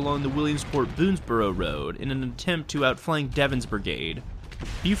brigade along the Williamsport-Boonesboro Road in an attempt to outflank Devon's brigade.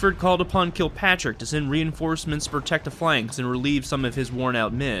 Buford called upon Kilpatrick to send reinforcements to protect the flanks and relieve some of his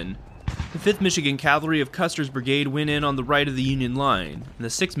worn-out men. The 5th Michigan Cavalry of Custer's brigade went in on the right of the Union line, and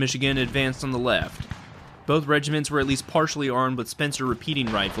the 6th Michigan advanced on the left. Both regiments were at least partially armed with Spencer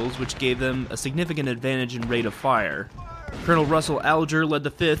repeating rifles, which gave them a significant advantage in rate of fire. Colonel Russell Alger led the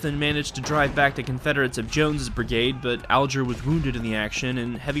 5th and managed to drive back the Confederates of Jones's brigade, but Alger was wounded in the action,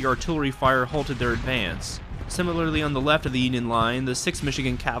 and heavy artillery fire halted their advance. Similarly, on the left of the Union line, the 6th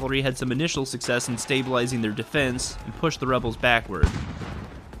Michigan Cavalry had some initial success in stabilizing their defense and pushed the rebels backward.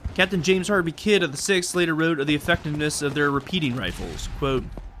 Captain James Harvey Kidd of the 6th later wrote of the effectiveness of their repeating rifles, quote,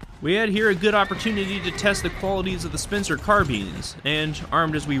 "We had here a good opportunity to test the qualities of the Spencer carbines, and,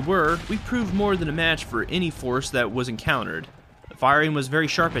 armed as we were, we proved more than a match for any force that was encountered. The firing was very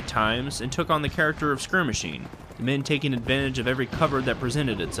sharp at times, and took on the character of skirmishing, the men taking advantage of every cover that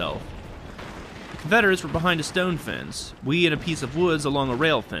presented itself. The Confederates were behind a stone fence, we in a piece of woods along a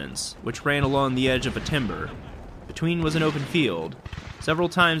rail fence, which ran along the edge of a timber. Between was an open field. Several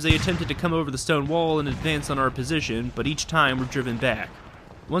times they attempted to come over the stone wall and advance on our position, but each time were driven back.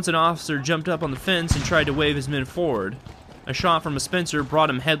 Once an officer jumped up on the fence and tried to wave his men forward. A shot from a Spencer brought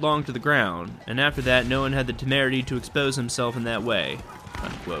him headlong to the ground, and after that no one had the temerity to expose himself in that way."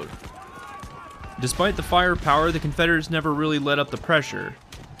 Unquote. Despite the firepower, the Confederates never really let up the pressure.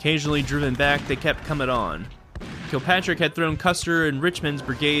 Occasionally driven back, they kept coming on. Kilpatrick had thrown Custer and Richmond's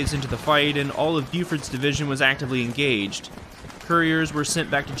brigades into the fight, and all of Buford's division was actively engaged. Couriers were sent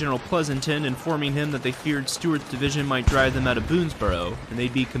back to General Pleasanton, informing him that they feared Stuart's division might drive them out of Boonesboro, and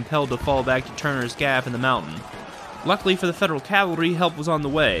they'd be compelled to fall back to Turner's Gap in the mountain. Luckily for the Federal cavalry, help was on the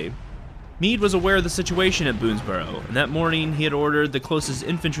way. Meade was aware of the situation at Boonesboro, and that morning he had ordered the closest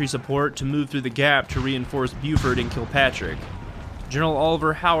infantry support to move through the gap to reinforce Buford and Kilpatrick. General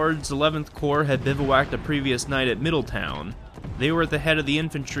Oliver Howard's 11th Corps had bivouacked the previous night at Middletown. They were at the head of the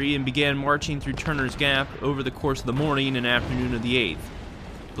infantry and began marching through Turner's Gap over the course of the morning and afternoon of the 8th.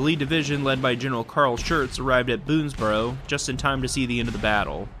 The Lee Division, led by General Carl Schurz, arrived at Boonesboro just in time to see the end of the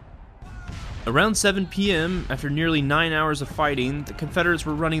battle. Around 7 p.m., after nearly 9 hours of fighting, the Confederates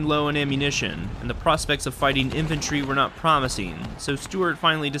were running low on ammunition, and the prospects of fighting infantry were not promising, so Stuart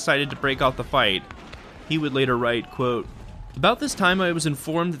finally decided to break off the fight. He would later write, quote, "About this time I was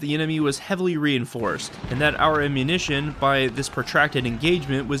informed that the enemy was heavily reinforced, and that our ammunition, by this protracted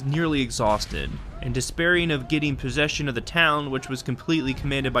engagement, was nearly exhausted, and despairing of getting possession of the town, which was completely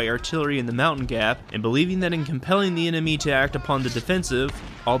commanded by artillery in the mountain gap, and believing that in compelling the enemy to act upon the defensive,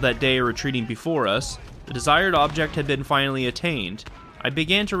 all that day retreating before us, the desired object had been finally attained, I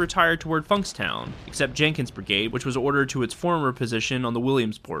began to retire toward Funkstown, except Jenkins' brigade, which was ordered to its former position on the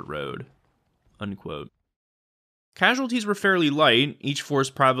Williamsport road." Unquote. Casualties were fairly light. Each force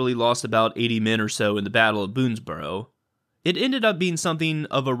probably lost about 80 men or so in the Battle of Boonesboro. It ended up being something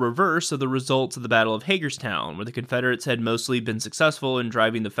of a reverse of the results of the Battle of Hagerstown, where the Confederates had mostly been successful in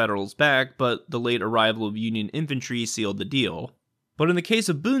driving the Federals back, but the late arrival of Union infantry sealed the deal. But in the case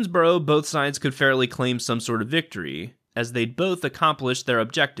of Boonesboro, both sides could fairly claim some sort of victory, as they'd both accomplished their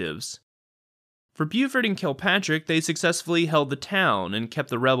objectives. For Buford and Kilpatrick, they successfully held the town and kept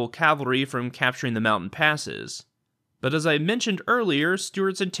the rebel cavalry from capturing the mountain passes. But as I mentioned earlier,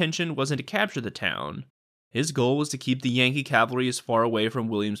 Stuart's intention wasn't to capture the town. His goal was to keep the Yankee cavalry as far away from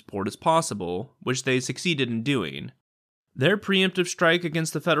Williamsport as possible, which they succeeded in doing. Their preemptive strike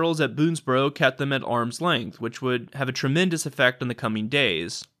against the Federals at Boonesboro kept them at arm's length, which would have a tremendous effect on the coming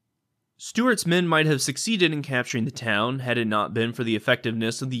days. Stuart's men might have succeeded in capturing the town had it not been for the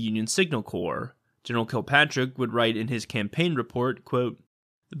effectiveness of the Union Signal Corps. General Kilpatrick would write in his campaign report, quote,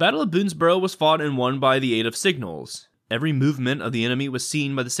 "The Battle of Boonesboro was fought and won by the aid of signals. Every movement of the enemy was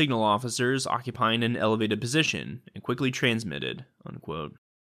seen by the signal officers occupying an elevated position, and quickly transmitted." Unquote.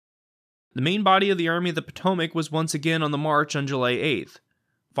 The main body of the Army of the Potomac was once again on the march on July 8th.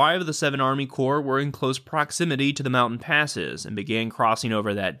 5 of the 7 Army Corps were in close proximity to the mountain passes and began crossing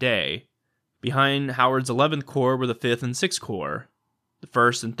over that day. Behind Howard's 11th Corps were the 5th and 6th Corps. The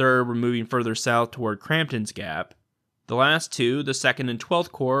 1st and 3rd were moving further south toward Crampton's Gap. The last 2, the 2nd and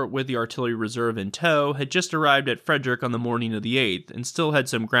 12th Corps, with the artillery reserve in tow, had just arrived at Frederick on the morning of the 8th and still had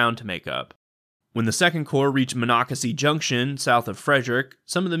some ground to make up. When the 2nd Corps reached Monocacy Junction, south of Frederick,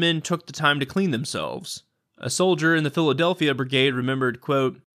 some of the men took the time to clean themselves. A soldier in the Philadelphia Brigade remembered,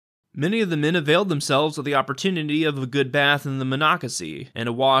 quote, "Many of the men availed themselves of the opportunity of a good bath in the Monocacy, and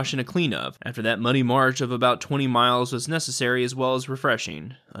a wash and a clean-up, after that muddy march of about 20 miles was necessary as well as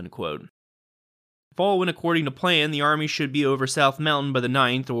refreshing." Unquote. If all went according to plan, the Army should be over South Mountain by the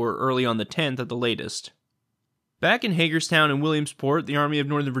 9th or early on the 10th at the latest. Back in Hagerstown and Williamsport, the Army of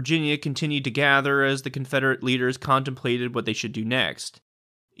Northern Virginia continued to gather as the Confederate leaders contemplated what they should do next.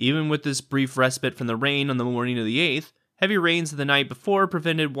 Even with this brief respite from the rain on the morning of the 8th, heavy rains of the night before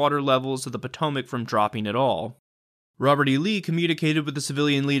prevented water levels of the Potomac from dropping at all. Robert E. Lee communicated with the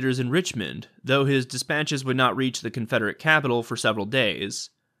civilian leaders in Richmond, though his dispatches would not reach the Confederate capital for several days.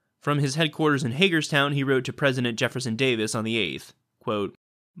 From his headquarters in Hagerstown, he wrote to President Jefferson Davis on the 8th, quote,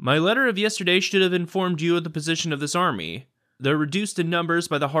 "My letter of yesterday should have informed you of the position of this army. Though reduced in numbers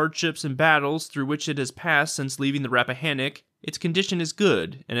by the hardships and battles through which it has passed since leaving the Rappahannock, its condition is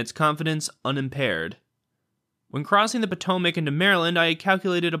good, and its confidence unimpaired. When crossing the Potomac into Maryland, I had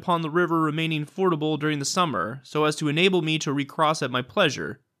calculated upon the river remaining fordable during the summer, so as to enable me to recross at my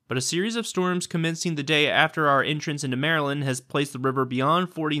pleasure. But a series of storms commencing the day after our entrance into Maryland has placed the river beyond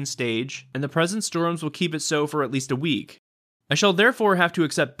fording stage, and the present storms will keep it so for at least a week. I shall therefore have to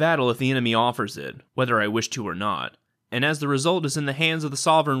accept battle if the enemy offers it, whether I wish to or not, and as the result is in the hands of the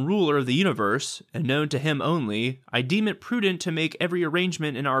sovereign ruler of the universe, and known to him only, I deem it prudent to make every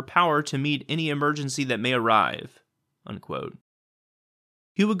arrangement in our power to meet any emergency that may arrive." Unquote.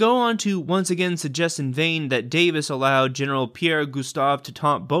 He would go on to once again suggest in vain that Davis allowed General Pierre Gustave to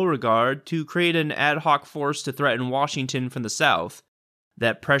taunt Beauregard to create an ad hoc force to threaten Washington from the south,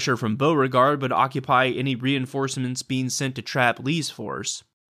 that pressure from Beauregard would occupy any reinforcements being sent to trap Lee's force.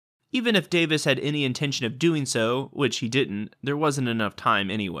 Even if Davis had any intention of doing so, which he didn't, there wasn't enough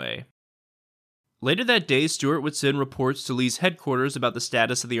time anyway. Later that day, Stuart would send reports to Lee's headquarters about the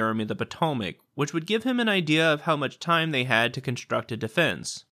status of the Army of the Potomac, which would give him an idea of how much time they had to construct a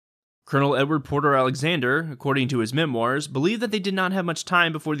defense. Colonel Edward Porter Alexander, according to his memoirs, believed that they did not have much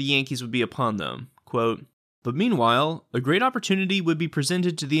time before the Yankees would be upon them. Quote, "But meanwhile, a great opportunity would be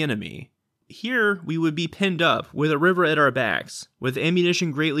presented to the enemy. Here we would be penned up, with a river at our backs, with ammunition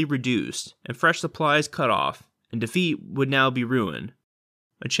greatly reduced, and fresh supplies cut off, and defeat would now be ruin.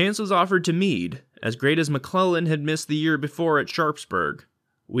 A chance was offered to Meade, as great as McClellan had missed the year before at Sharpsburg.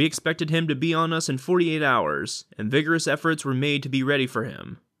 We expected him to be on us in 48 hours, and vigorous efforts were made to be ready for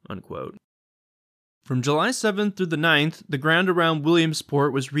him." Unquote. From July 7th through the 9th, the ground around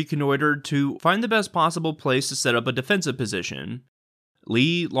Williamsport was reconnoitered to find the best possible place to set up a defensive position.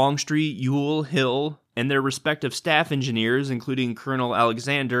 Lee, Longstreet, Ewell, Hill, and their respective staff engineers, including Colonel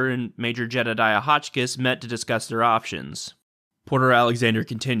Alexander and Major Jedediah Hotchkiss, met to discuss their options. Porter Alexander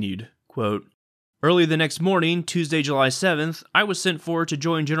continued, quote, "Early the next morning, Tuesday, July 7th, I was sent for to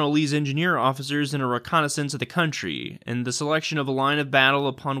join General Lee's engineer officers in a reconnaissance of the country and the selection of a line of battle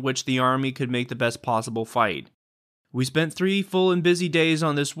upon which the Army could make the best possible fight. We spent 3 full and busy days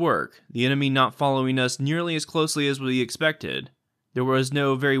on this work, the enemy not following us nearly as closely as we expected. There was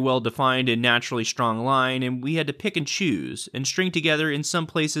no very well-defined and naturally strong line, and we had to pick and choose, and string together in some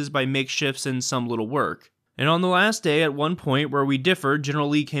places by makeshifts and some little work. And on the last day, at one point where we differed, General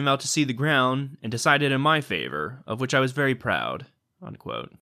Lee came out to see the ground and decided in my favor, of which I was very proud."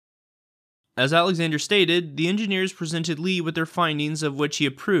 Unquote. As Alexander stated, the engineers presented Lee with their findings of which he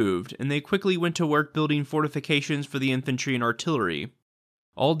approved, and they quickly went to work building fortifications for the infantry and artillery.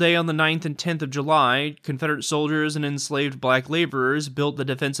 All day on the 9th and 10th of July, Confederate soldiers and enslaved black laborers built the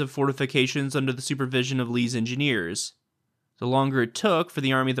defensive fortifications under the supervision of Lee's engineers. The longer it took for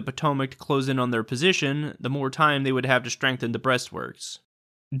the Army of the Potomac to close in on their position, the more time they would have to strengthen the breastworks.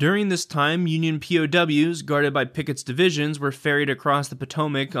 During this time, Union POWs, guarded by Pickett's divisions, were ferried across the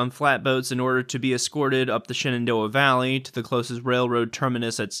Potomac on flatboats in order to be escorted up the Shenandoah Valley to the closest railroad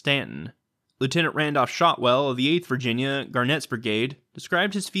terminus at Stanton. Lieutenant Randolph Shotwell of the 8th Virginia, Garnett's brigade,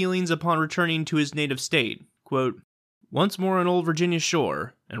 described his feelings upon returning to his native state, quote, "Once more on old Virginia's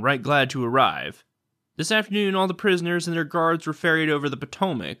shore, and right glad to arrive. This afternoon all the prisoners and their guards were ferried over the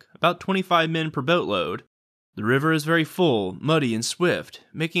Potomac, about 25 men per boatload. The river is very full, muddy, and swift,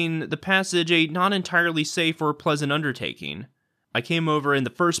 making the passage a not entirely safe or pleasant undertaking. I came over in the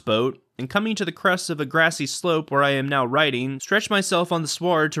first boat, and coming to the crest of a grassy slope where I am now riding, stretched myself on the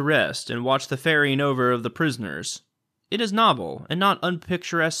sward to rest and watch the ferrying over of the prisoners. It is novel, and not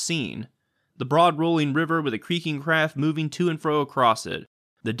unpicturesque scene. The broad rolling river with a creaking craft moving to and fro across it.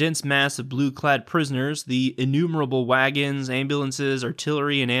 The dense mass of blue-clad prisoners, the innumerable wagons, ambulances,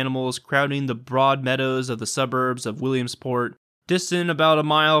 artillery, and animals crowding the broad meadows of the suburbs of Williamsport. Distant about a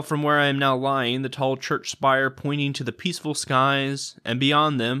mile from where I am now lying, the tall church spire pointing to the peaceful skies, and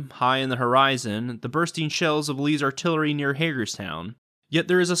beyond them, high in the horizon, the bursting shells of Lee's artillery near Hagerstown. Yet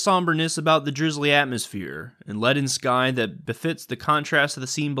there is a somberness about the drizzly atmosphere, and leaden sky that befits the contrast of the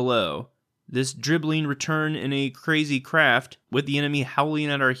scene below. This dribbling return in a crazy craft, with the enemy howling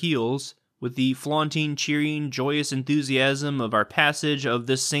at our heels, with the flaunting, cheering, joyous enthusiasm of our passage of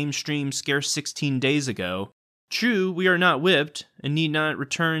this same stream scarce 16 days ago. True, we are not whipped, and need not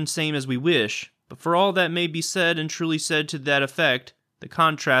return same as we wish, but for all that may be said and truly said to that effect, the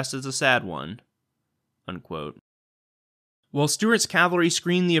contrast is a sad one." Unquote. While Stuart's cavalry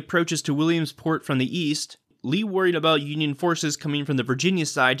screened the approaches to Williamsport from the east, Lee worried about Union forces coming from the Virginia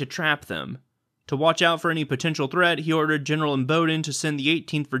side to trap them. To watch out for any potential threat, he ordered General Imboden to send the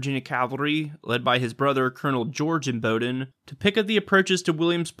 18th Virginia Cavalry, led by his brother Colonel George Imboden, to pick up the approaches to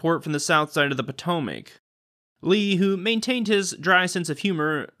Williamsport from the south side of the Potomac. Lee, who maintained his dry sense of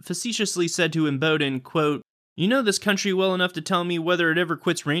humor, facetiously said to Imboden, quote, "You know this country well enough to tell me whether it ever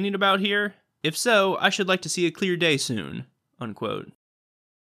quits raining about here? If so, I should like to see a clear day soon." Unquote.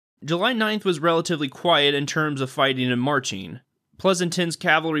 July 9th was relatively quiet in terms of fighting and marching. Pleasanton's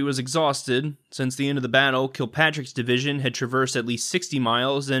cavalry was exhausted. Since the end of the battle, Kilpatrick's division had traversed at least 60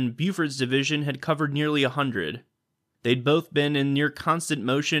 miles, and Buford's division had covered nearly 100. They'd both been in near constant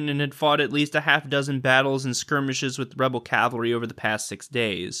motion and had fought at least a half-dozen battles and skirmishes with rebel cavalry over the past 6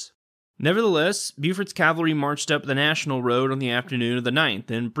 days. Nevertheless, Buford's cavalry marched up the National Road on the afternoon of the 9th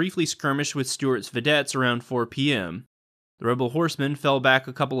and briefly skirmished with Stuart's vedettes around 4 p.m. The rebel horsemen fell back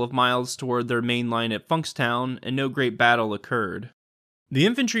a couple of miles toward their main line at Funkstown, and no great battle occurred. The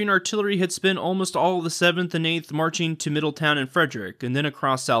infantry and artillery had spent almost all of the 7th and 8th marching to Middletown and Frederick, and then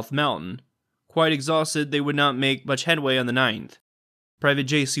across South Mountain. Quite exhausted, they would not make much headway on the 9th. Private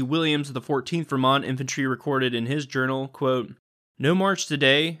J.C. Williams of the 14th Vermont Infantry recorded in his journal, quote, "No march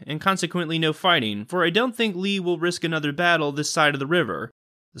today, and consequently no fighting, for I don't think Lee will risk another battle this side of the river.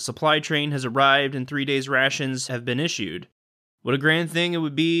 The supply train has arrived and 3 days' rations have been issued. What a grand thing it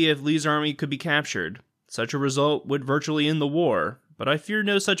would be if Lee's army could be captured. Such a result would virtually end the war, but I fear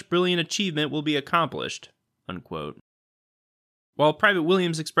no such brilliant achievement will be accomplished." Unquote. While Private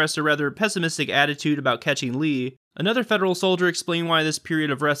Williams expressed a rather pessimistic attitude about catching Lee, another Federal soldier explained why this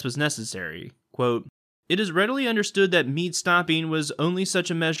period of rest was necessary. Quote, "It is readily understood that Meade's stopping was only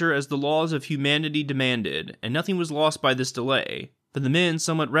such a measure as the laws of humanity demanded, and nothing was lost by this delay. For the men,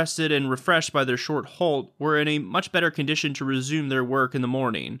 somewhat rested and refreshed by their short halt, were in a much better condition to resume their work in the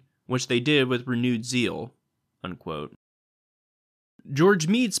morning, which they did with renewed zeal." Unquote. George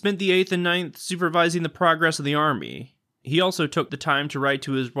Meade spent the 8th and 9th supervising the progress of the army. He also took the time to write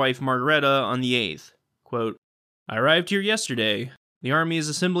to his wife Margaretta on the 8th. Quote, "I arrived here yesterday. The army is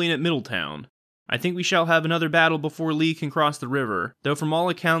assembling at Middletown. I think we shall have another battle before Lee can cross the river, though from all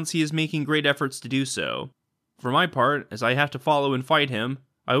accounts he is making great efforts to do so. For my part, as I have to follow and fight him,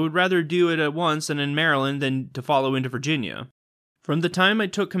 I would rather do it at once and in Maryland than to follow into Virginia. From the time I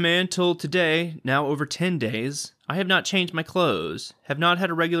took command till today, now over 10 days, I have not changed my clothes, have not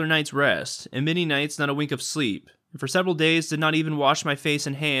had a regular night's rest, and many nights not a wink of sleep, and for several days did not even wash my face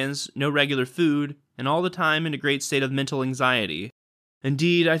and hands, no regular food, and all the time in a great state of mental anxiety.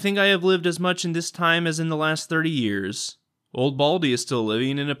 Indeed, I think I have lived as much in this time as in the last 30 years. Old Baldy is still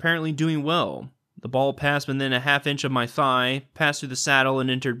living and apparently doing well. The ball passed within a half-inch of my thigh, passed through the saddle, and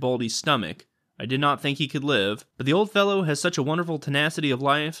entered Baldy's stomach. I did not think he could live, but the old fellow has such a wonderful tenacity of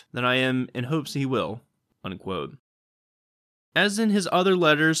life that I am in hopes he will." Unquote. As in his other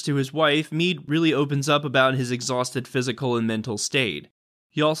letters to his wife, Meade really opens up about his exhausted physical and mental state.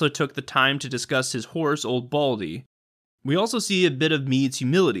 He also took the time to discuss his horse, Old Baldy. We also see a bit of Meade's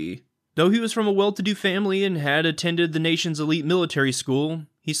humility. Though he was from a well-to-do family and had attended the nation's elite military school,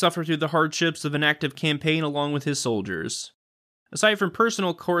 he suffered through the hardships of an active campaign along with his soldiers. Aside from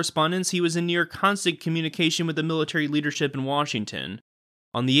personal correspondence, he was in near constant communication with the military leadership in Washington.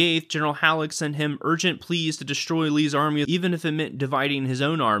 On the 8th, General Halleck sent him urgent pleas to destroy Lee's army, even if it meant dividing his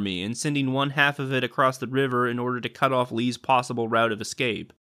own army and sending one half of it across the river in order to cut off Lee's possible route of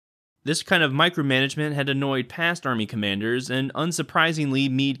escape. This kind of micromanagement had annoyed past army commanders, and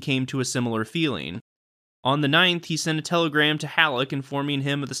unsurprisingly, Meade came to a similar feeling. On the 9th, he sent a telegram to Halleck informing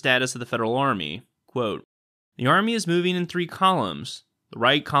him of the status of the Federal Army. Quote, "The army is moving in 3 columns, the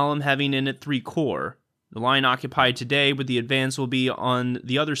right column having in it 3 corps. The line occupied today with the advance will be on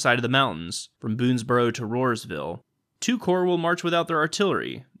the other side of the mountains, from Boonesboro to Roarsville. 2 corps will march without their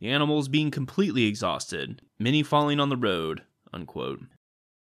artillery, the animals being completely exhausted, many falling on the road." Unquote.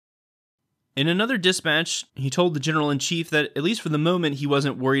 In another dispatch, he told the general-in-chief that, at least for the moment, he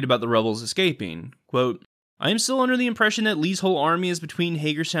wasn't worried about the rebels escaping. Quote, "I am still under the impression that Lee's whole army is between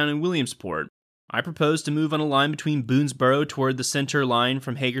Hagerstown and Williamsport. I propose to move on a line between Boonesboro toward the center line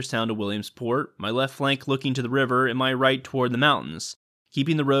from Hagerstown to Williamsport, my left flank looking to the river and my right toward the mountains,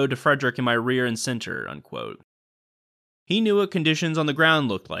 keeping the road to Frederick in my rear and center." Unquote. He knew what conditions on the ground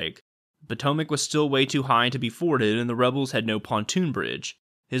looked like. The Potomac was still way too high to be forded, and the rebels had no pontoon bridge.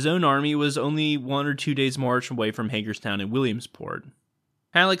 His own army was only 1 or 2 days' march away from Hagerstown and Williamsport.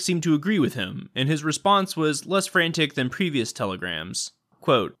 Halleck seemed to agree with him, and his response was less frantic than previous telegrams.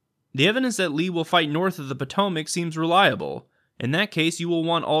 Quote, "The evidence that Lee will fight north of the Potomac seems reliable. In that case, you will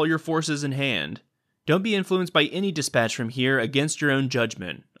want all your forces in hand. Don't be influenced by any dispatch from here against your own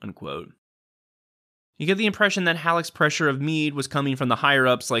judgment." Unquote. You get the impression that Halleck's pressure of Meade was coming from the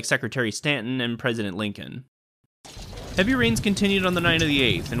higher-ups like Secretary Stanton and President Lincoln. Heavy rains continued on the night of the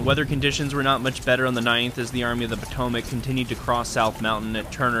 8th, and weather conditions were not much better on the 9th as the Army of the Potomac continued to cross South Mountain at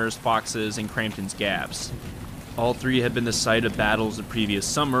Turner's, Fox's, and Crampton's Gaps. All 3 had been the site of battles the previous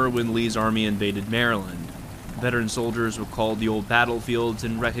summer when Lee's army invaded Maryland. Veteran soldiers recalled the old battlefields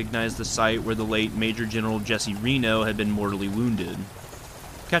and recognized the site where the late Major General Jesse Reno had been mortally wounded.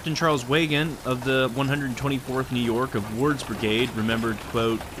 Captain Charles Wagon of the 124th New York of Ward's Brigade remembered,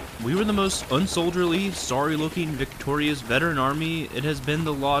 quote, "We were the most unsoldierly, sorry-looking, victorious veteran army it has been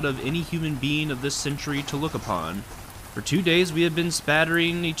the lot of any human being of this century to look upon. For 2 days we had been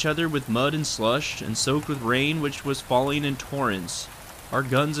spattering each other with mud and slush, and soaked with rain which was falling in torrents. Our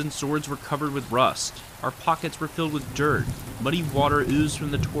guns and swords were covered with rust. Our pockets were filled with dirt. Muddy water oozed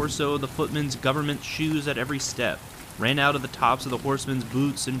from the torso of the footmen's government shoes at every step. ran out of the tops of the horsemen's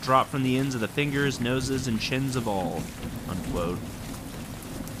boots and dropped from the ends of the fingers, noses, and chins of all." Unquote.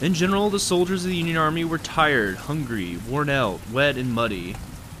 In general, the soldiers of the Union Army were tired, hungry, worn out, wet, and muddy.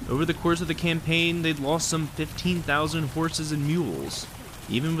 Over the course of the campaign, they'd lost some 15,000 horses and mules.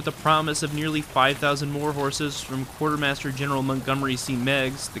 Even with the promise of nearly 5,000 more horses from Quartermaster General Montgomery C.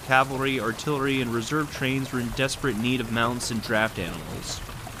 Meigs, the cavalry, artillery, and reserve trains were in desperate need of mounts and draft animals.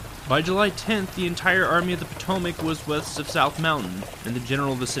 By July 10th, the entire Army of the Potomac was west of South Mountain, in the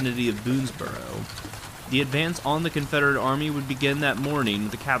general vicinity of Boonesboro. The advance on the Confederate Army would begin that morning,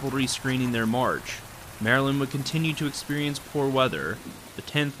 with the cavalry screening their march. Maryland would continue to experience poor weather. The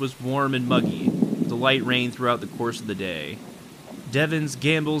 10th was warm and muggy, with a light rain throughout the course of the day. Devon's,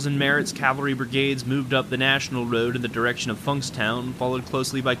 Gamble's, and Merritt's cavalry brigades moved up the National Road in the direction of Funkstown, followed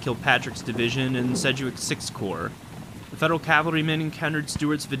closely by Kilpatrick's division and Sedgwick's 6th Corps. The Federal cavalrymen encountered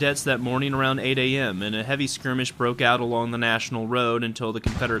Stuart's vedettes that morning around 8 a.m., and a heavy skirmish broke out along the National Road until the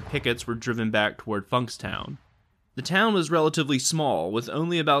Confederate pickets were driven back toward Funkstown. The town was relatively small, with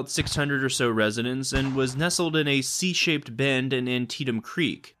only about 600 or so residents, and was nestled in a C-shaped bend in Antietam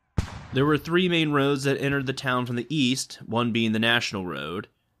Creek. There were 3 main roads that entered the town from the east, one being the National Road.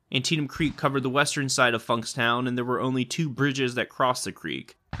 Antietam Creek covered the western side of Funkstown, and there were only 2 bridges that crossed the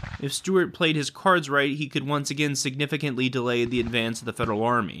creek. If Stuart played his cards right, he could once again significantly delay the advance of the Federal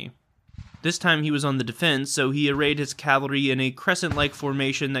Army. This time he was on the defense, so he arrayed his cavalry in a crescent-like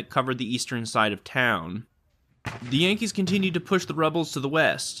formation that covered the eastern side of town. The Yankees continued to push the rebels to the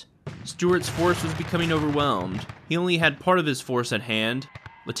west. Stuart's force was becoming overwhelmed. He only had part of his force at hand.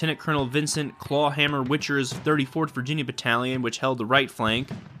 Lieutenant Colonel Vincent Clawhammer Witcher's 34th Virginia Battalion, which held the right flank,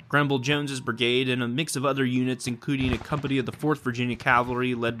 Grenville Jones's brigade, and a mix of other units, including a company of the 4th Virginia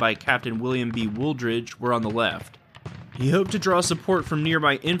Cavalry led by Captain William B. Wooldridge, were on the left. He hoped to draw support from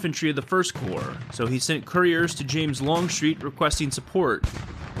nearby infantry of the 1st Corps, so he sent couriers to James Longstreet requesting support.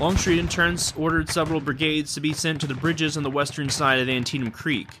 Longstreet in turn ordered several brigades to be sent to the bridges on the western side of Antietam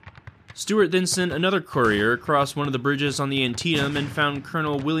Creek. Stuart then sent another courier across one of the bridges on the Antietam and found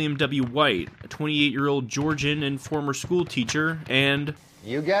Colonel William W. White, a 28-year-old Georgian and former schoolteacher and,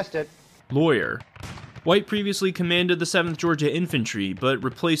 you guessed it, lawyer. White previously commanded the 7th Georgia Infantry, but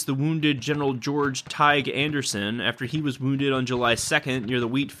replaced the wounded General George Tige Anderson after he was wounded on July 2nd near the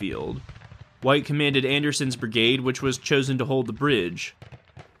wheat field. White commanded Anderson's brigade, which was chosen to hold the bridge.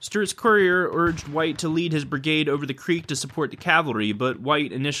 Stuart's courier urged White to lead his brigade over the creek to support the cavalry, but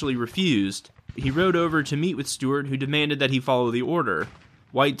White initially refused. He rode over to meet with Stuart, who demanded that he follow the order.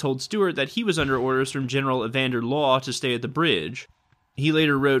 White told Stuart that he was under orders from General Evander Law to stay at the bridge. He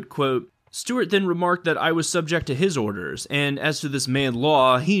later wrote, quote, "Stuart then remarked that I was subject to his orders, and as to this man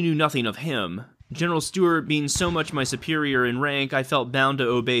Law, he knew nothing of him. General Stuart being so much my superior in rank, I felt bound to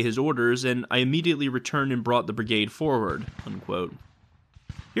obey his orders, and I immediately returned and brought the brigade forward." Unquote.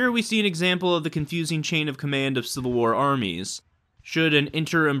 Here we see an example of the confusing chain of command of Civil War armies. Should an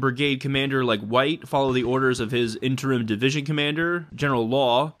interim brigade commander like White follow the orders of his interim division commander, General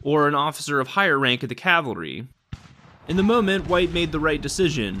Law, or an officer of higher rank of the cavalry? In the moment, White made the right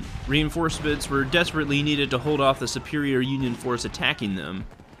decision. Reinforcements were desperately needed to hold off the superior Union force attacking them.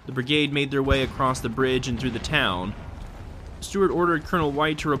 The brigade made their way across the bridge and through the town. Stuart ordered Colonel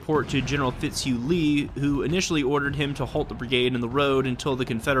White to report to General Fitzhugh Lee, who initially ordered him to halt the brigade in the road until the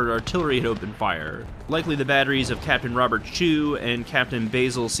Confederate artillery had opened fire, likely the batteries of Captain Robert Chew and Captain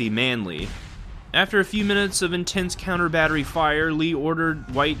Basil C. Manley. After a few minutes of intense counter-battery fire, Lee ordered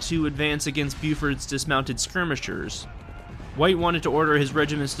White to advance against Buford's dismounted skirmishers. White wanted to order his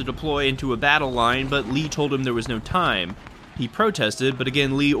regiments to deploy into a battle line, but Lee told him there was no time. He protested, but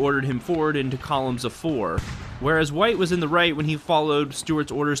again Lee ordered him forward into columns of 4. Whereas White was in the right when he followed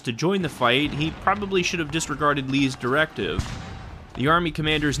Stuart's orders to join the fight, he probably should have disregarded Lee's directive. The Army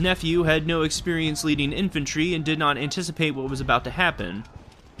commander's nephew had no experience leading infantry and did not anticipate what was about to happen.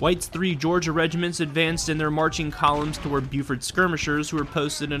 White's 3 Georgia regiments advanced in their marching columns toward Buford's skirmishers, who were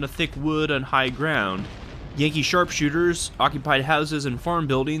posted in a thick wood on high ground. Yankee sharpshooters occupied houses and farm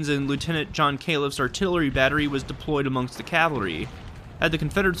buildings, and Lieutenant John Califf's artillery battery was deployed amongst the cavalry. Had the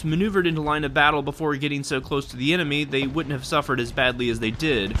Confederates maneuvered into line of battle before getting so close to the enemy, they wouldn't have suffered as badly as they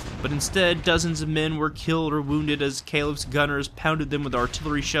did, but instead dozens of men were killed or wounded as Califf's gunners pounded them with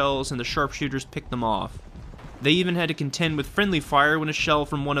artillery shells and the sharpshooters picked them off. They even had to contend with friendly fire when a shell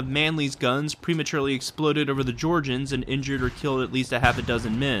from one of Manley's guns prematurely exploded over the Georgians and injured or killed at least a half a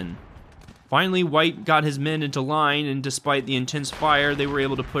dozen men. Finally, White got his men into line, and despite the intense fire, they were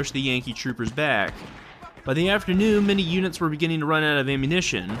able to push the Yankee troopers back. By the afternoon, many units were beginning to run out of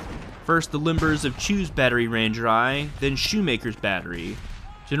ammunition. First, the limbers of Chew's battery ran dry, then Shoemaker's battery.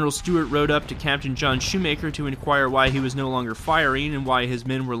 General Stuart rode up to Captain John Shoemaker to inquire why he was no longer firing and why his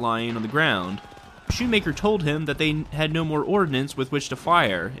men were lying on the ground. Shoemaker told him that they had no more ordnance with which to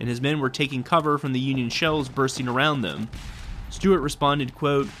fire, and his men were taking cover from the Union shells bursting around them. Stuart responded,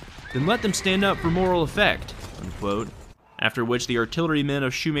 quote, "Then let them stand up for moral effect," unquote, after which the artillerymen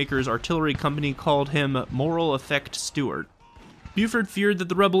of Shoemaker's artillery company called him Moral Effect Stuart. Buford feared that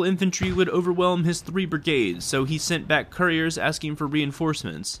the rebel infantry would overwhelm his 3 brigades, so he sent back couriers asking for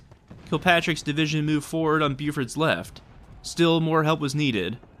reinforcements. Kilpatrick's division moved forward on Buford's left. Still, more help was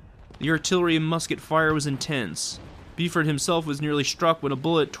needed. The artillery and musket fire was intense. Buford himself was nearly struck when a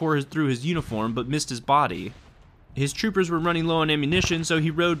bullet tore through his uniform but missed his body. His troopers were running low on ammunition, so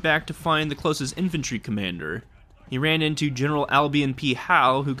he rode back to find the closest infantry commander. He ran into General Albion P.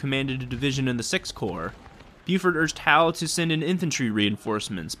 Howe, who commanded a division in the 6th Corps. Buford urged Howe to send in infantry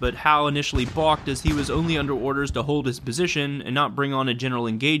reinforcements, but Howe initially balked as he was only under orders to hold his position and not bring on a general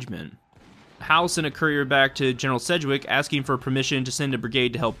engagement. Howe sent a courier back to General Sedgwick asking for permission to send a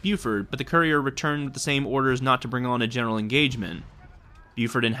brigade to help Buford, but the courier returned with the same orders not to bring on a general engagement.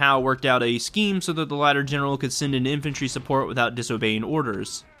 Buford and Howe worked out a scheme so that the latter general could send in infantry support without disobeying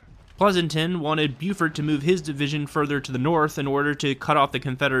orders. Pleasanton wanted Buford to move his division further to the north in order to cut off the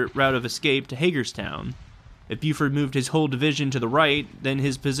Confederate route of escape to Hagerstown. If Buford moved his whole division to the right, then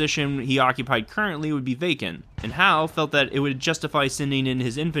his position he occupied currently would be vacant, and Howe felt that it would justify sending in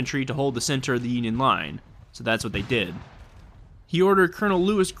his infantry to hold the center of the Union line, so that's what they did. He ordered Colonel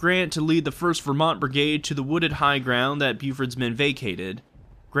Lewis Grant to lead the 1st Vermont Brigade to the wooded high ground that Buford's men vacated.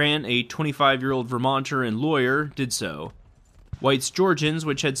 Grant, a 25-year-old Vermonter and lawyer, did so. White's Georgians,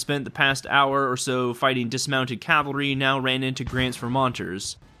 which had spent the past hour or so fighting dismounted cavalry, now ran into Grant's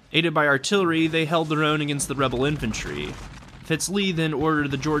Vermonters. Aided by artillery, they held their own against the rebel infantry. Fitz-Lee then ordered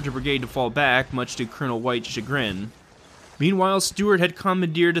the Georgia Brigade to fall back, much to Colonel White's chagrin. Meanwhile, Stuart had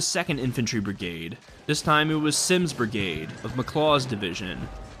commandeered a 2nd Infantry Brigade. This time it was Sims' Brigade, of McLaw's division.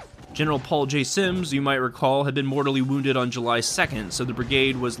 General Paul J. Sims, you might recall, had been mortally wounded on July 2nd, so the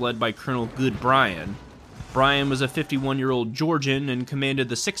brigade was led by Colonel Good Bryan. Bryan was a 51-year-old Georgian and commanded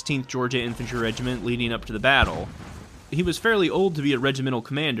the 16th Georgia Infantry Regiment leading up to the battle. He was fairly old to be a regimental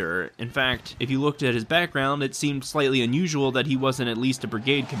commander. In fact, if you looked at his background, it seemed slightly unusual that he wasn't at least a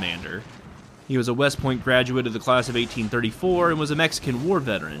brigade commander. He was a West Point graduate of the class of 1834 and was a Mexican War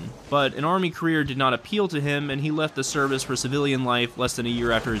veteran, but an Army career did not appeal to him, and he left the service for civilian life less than a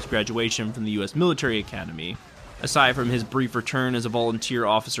year after his graduation from the U.S. Military Academy. Aside from his brief return as a volunteer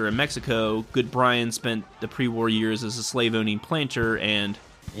officer in Mexico, Good Bryan spent the pre-war years as a slave-owning planter and,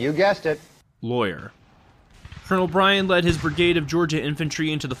 you guessed it, lawyer. Colonel Bryan led his brigade of Georgia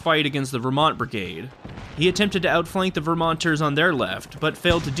infantry into the fight against the Vermont Brigade. He attempted to outflank the Vermonters on their left, but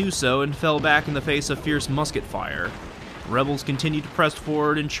failed to do so and fell back in the face of fierce musket fire. The rebels continued to press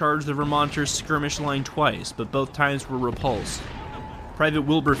forward and charged the Vermonters' skirmish line twice, but both times were repulsed. Private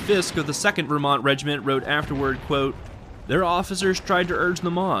Wilbur Fisk of the 2nd Vermont Regiment wrote afterward, quote, "Their officers tried to urge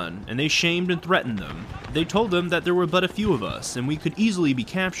them on, and they shamed and threatened them. They told them that there were but a few of us, and we could easily be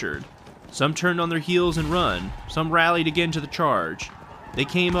captured. Some turned on their heels and run. Some rallied again to the charge. They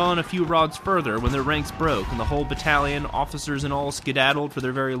came on a few rods further when their ranks broke, and the whole battalion, officers and all, skedaddled for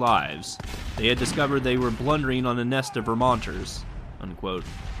their very lives. They had discovered they were blundering on a nest of Vermonters." Unquote.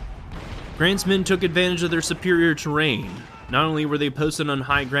 Grant's men took advantage of their superior terrain. Not only were they posted on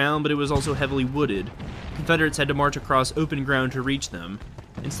high ground, but it was also heavily wooded. Confederates had to march across open ground to reach them.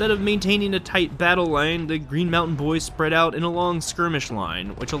 Instead of maintaining a tight battle line, the Green Mountain Boys spread out in a long skirmish line,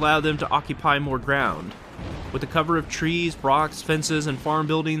 which allowed them to occupy more ground. With the cover of trees, rocks, fences, and farm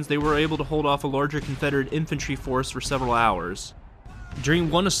buildings, they were able to hold off a larger Confederate infantry force for several hours. During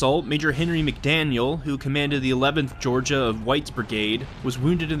one assault, Major Henry McDaniel, who commanded the 11th Georgia of White's brigade, was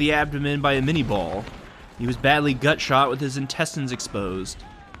wounded in the abdomen by a minie-ball. He was badly gut-shot with his intestines exposed.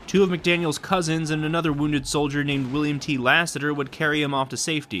 2 of McDaniel's cousins and another wounded soldier named William T. Lassiter would carry him off to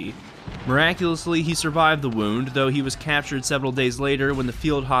safety. Miraculously, he survived the wound, though he was captured several days later when the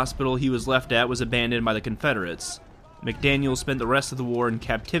field hospital he was left at was abandoned by the Confederates. McDaniel spent the rest of the war in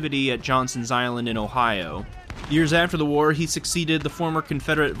captivity at Johnson's Island in Ohio. Years after the war, he succeeded the former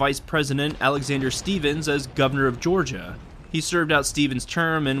Confederate Vice President Alexander Stephens as governor of Georgia. He served out Stephens'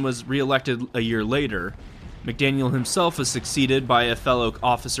 term and was re-elected a year later. McDaniel himself was succeeded by a fellow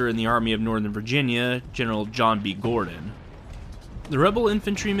officer in the Army of Northern Virginia, General John B. Gordon. The rebel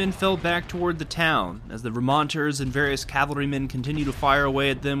infantrymen fell back toward the town, as the Vermonters and various cavalrymen continued to fire away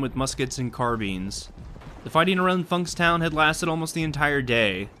at them with muskets and carbines. The fighting around Funkstown had lasted almost the entire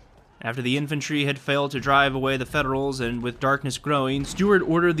day. After the infantry had failed to drive away the Federals, and with darkness growing, Stuart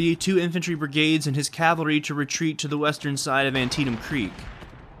ordered the 2 infantry brigades and his cavalry to retreat to the western side of Antietam Creek.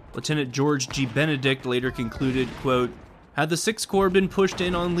 Lieutenant George G. Benedict later concluded, quote, "Had the 6th Corps been pushed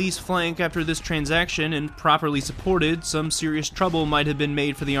in on Lee's flank after this transaction and properly supported, some serious trouble might have been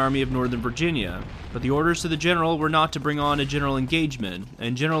made for the Army of Northern Virginia. But the orders to the general were not to bring on a general engagement,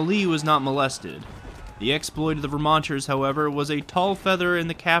 and General Lee was not molested. The exploit of the Vermonters, however, was a tall feather in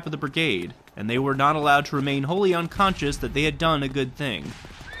the cap of the brigade, and they were not allowed to remain wholly unconscious that they had done a good thing."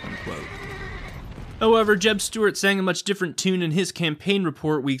 Unquote. However, Jeb Stuart sang a much different tune in his campaign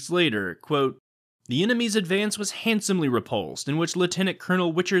report weeks later, quote, "The enemy's advance was handsomely repulsed, in which Lieutenant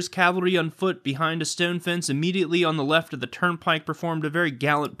Colonel Witcher's cavalry on foot behind a stone fence immediately on the left of the turnpike performed a very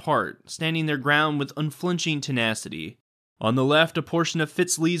gallant part, standing their ground with unflinching tenacity. On the left, a portion of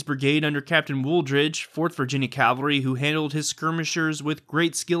Fitz-Lee's brigade under Captain Wooldridge, 4th Virginia Cavalry, who handled his skirmishers with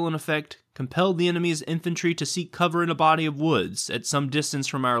great skill and effect, compelled the enemy's infantry to seek cover in a body of woods at some distance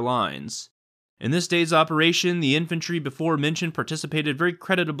from our lines. In this day's operation, the infantry before mentioned participated very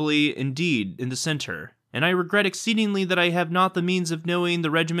creditably indeed in the center, and I regret exceedingly that I have not the means of knowing the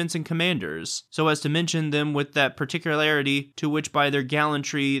regiments and commanders, so as to mention them with that particularity to which by their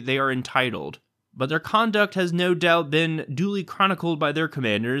gallantry they are entitled. But their conduct has no doubt been duly chronicled by their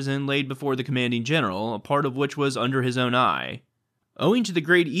commanders and laid before the commanding general, a part of which was under his own eye. Owing to the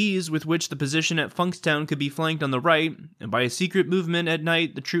great ease with which the position at Funkstown could be flanked on the right, and by a secret movement at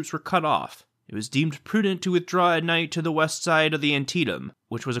night the troops were cut off, it was deemed prudent to withdraw at night to the west side of the Antietam,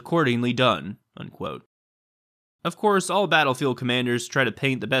 which was accordingly done." Unquote. Of course, all battlefield commanders try to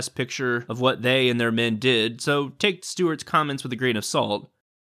paint the best picture of what they and their men did, so take Stuart's comments with a grain of salt.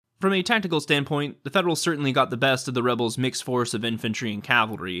 From a tactical standpoint, the Federals certainly got the best of the rebels' mixed force of infantry and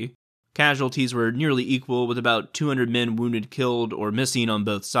cavalry. Casualties were nearly equal, with about 200 men wounded, killed, or missing on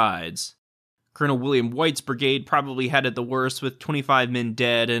both sides. Colonel William White's brigade probably had it the worst, with 25 men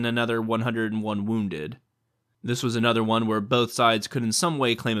dead and another 101 wounded. This was another one where both sides could in some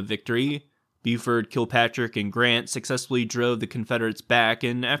way claim a victory. Buford, Kilpatrick, and Grant successfully drove the Confederates back,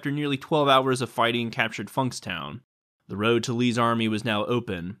 and after nearly 12 hours of fighting, captured Funkstown. The road to Lee's army was now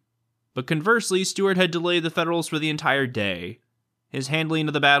open. But conversely, Stuart had delayed the Federals for the entire day. His handling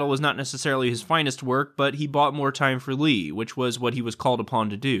of the battle was not necessarily his finest work, but he bought more time for Lee, which was what he was called upon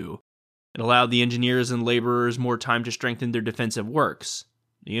to do. It allowed the engineers and laborers more time to strengthen their defensive works.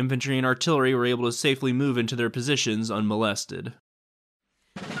 The infantry and artillery were able to safely move into their positions unmolested.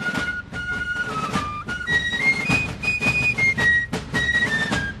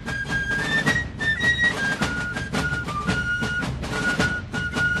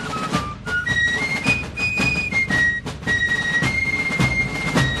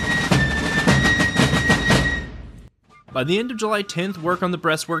 By the end of July 10th, work on the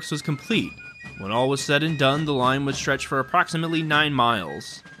breastworks was complete. When all was said and done, the line would stretch for approximately 9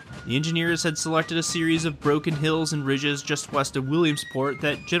 miles. The engineers had selected a series of broken hills and ridges just west of Williamsport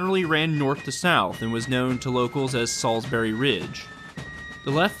that generally ran north to south and was known to locals as Salisbury Ridge.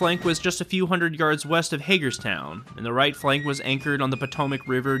 The left flank was just a few hundred yards west of Hagerstown, and the right flank was anchored on the Potomac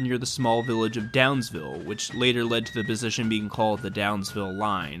River near the small village of Downsville, which later led to the position being called the Downsville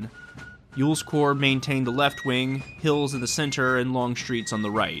Line. Ewell's Corps maintained the left wing, hills in the center, and long streets on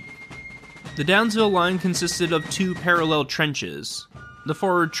the right. The Downsville line consisted of 2 parallel trenches. The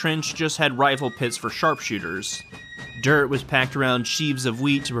forward trench just had rifle pits for sharpshooters. Dirt was packed around sheaves of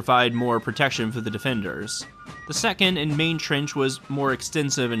wheat to provide more protection for the defenders. The second and main trench was more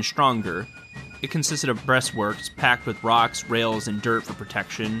extensive and stronger. It consisted of breastworks packed with rocks, rails, and dirt for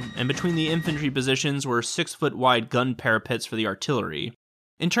protection, and between the infantry positions were 6-foot-wide gun parapets for the artillery.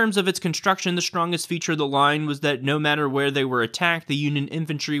 In terms of its construction, the strongest feature of the line was that no matter where they were attacked, the Union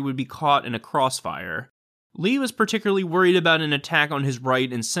infantry would be caught in a crossfire. Lee was particularly worried about an attack on his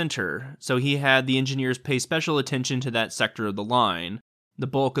right and center, so he had the engineers pay special attention to that sector of the line. The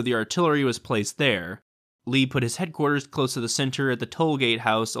bulk of the artillery was placed there. Lee put his headquarters close to the center at the tollgate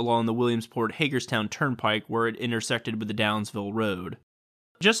house along the Williamsport-Hagerstown Turnpike where it intersected with the Downsville Road.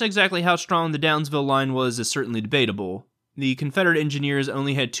 Just exactly how strong the Downsville line was is certainly debatable. The Confederate engineers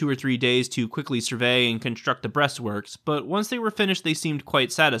only had 2 or 3 days to quickly survey and construct the breastworks, but once they were finished they seemed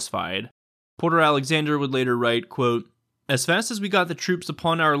quite satisfied. Porter Alexander would later write, quote, "As fast as we got the troops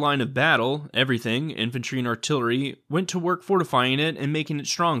upon our line of battle, everything, infantry and artillery, went to work fortifying it and making it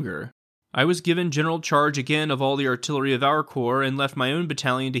stronger. I was given general charge again of all the artillery of our corps and left my own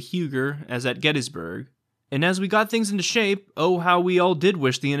battalion to Huger as at Gettysburg. And as we got things into shape, oh how we all did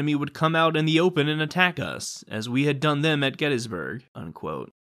wish the enemy would come out in the open and attack us, as we had done them at Gettysburg."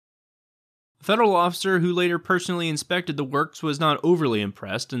 Unquote. A federal officer who later personally inspected the works was not overly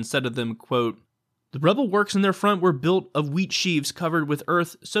impressed and said of them, quote, "The rebel works in their front were built of wheat sheaves covered with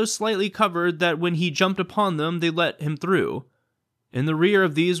earth so slightly covered that when he jumped upon them they let him through. In the rear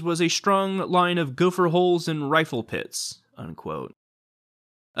of these was a strong line of gopher holes and rifle pits, unquote.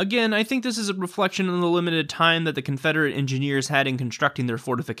 Again, I think this is a reflection on the limited time that the Confederate engineers had in constructing their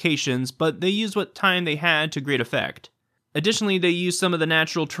fortifications, but they used what time they had to great effect. Additionally, they used some of the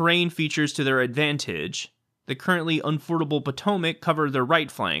natural terrain features to their advantage. The currently unfordable Potomac covered their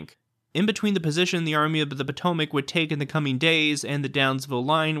right flank. In between the position the Army of the Potomac would take in the coming days and the Downsville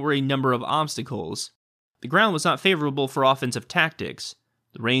line were a number of obstacles. The ground was not favorable for offensive tactics.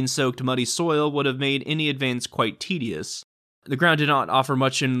 The rain-soaked muddy soil would have made any advance quite tedious. The ground did not offer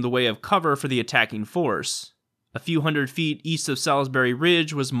much in the way of cover for the attacking force. A few hundred feet east of Salisbury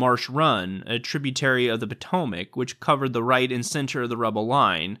Ridge was Marsh Run, a tributary of the Potomac, which covered the right and center of the rebel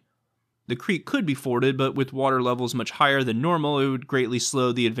line. The creek could be forded, but with water levels much higher than normal, it would greatly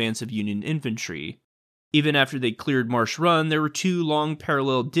slow the advance of Union infantry. Even after they cleared Marsh Run, there were two long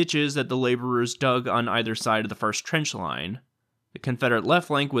parallel ditches that the laborers dug on either side of the first trench line. The Confederate left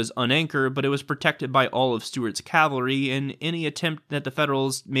flank was unanchored, but it was protected by all of Stuart's cavalry, and any attempt that the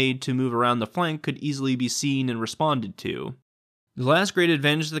Federals made to move around the flank could easily be seen and responded to. The last great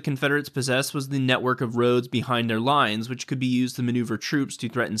advantage the Confederates possessed was the network of roads behind their lines, which could be used to maneuver troops to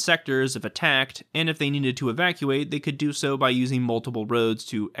threaten sectors if attacked, and if they needed to evacuate, they could do so by using multiple roads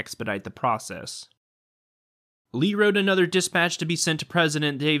to expedite the process. Lee wrote another dispatch to be sent to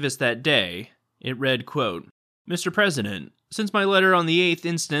President Davis that day. It read, quote, "Mr. President, since my letter on the 8th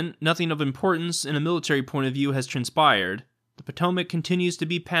instant, nothing of importance in a military point of view has transpired. The Potomac continues to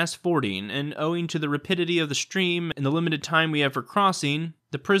be past fording, and owing to the rapidity of the stream and the limited time we have for crossing,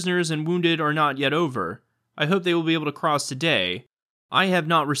 the prisoners and wounded are not yet over. I hope they will be able to cross today. I have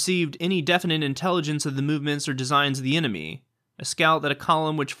not received any definite intelligence of the movements or designs of the enemy. A scout that a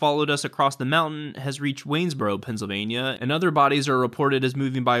column which followed us across the mountain has reached Waynesboro, Pennsylvania, and other bodies are reported as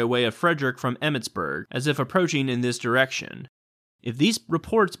moving by way of Frederick from Emmitsburg, as if approaching in this direction. If these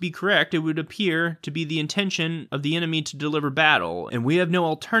reports be correct, it would appear to be the intention of the enemy to deliver battle, and we have no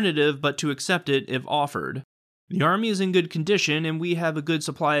alternative but to accept it if offered. The army is in good condition, and we have a good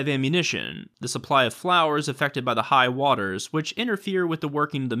supply of ammunition. The supply of flour is affected by the high waters, which interfere with the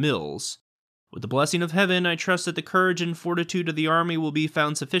working of the mills. With the blessing of heaven, I trust that the courage and fortitude of the army will be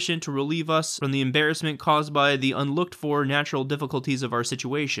found sufficient to relieve us from the embarrassment caused by the unlooked-for natural difficulties of our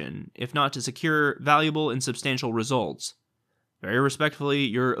situation, if not to secure valuable and substantial results. Very respectfully,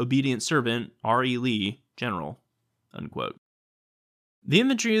 your obedient servant, R.E. Lee, General." Unquote. The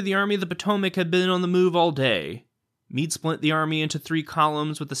infantry of the Army of the Potomac had been on the move all day. Meade split the army into 3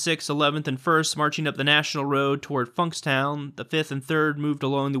 columns, with the 6th, 11th, and 1st marching up the National Road toward Funkstown, the 5th and 3rd moved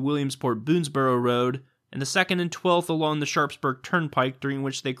along the Williamsport-Boonesboro Road, and the 2nd and 12th along the Sharpsburg Turnpike, during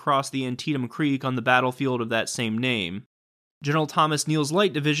which they crossed the Antietam Creek on the battlefield of that same name. General Thomas Neal's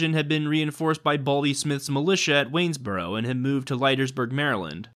Light Division had been reinforced by Baldy Smith's militia at Waynesboro and had moved to Leitersburg,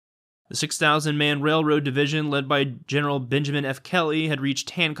 Maryland. The 6,000-man Railroad Division, led by General Benjamin F. Kelly, had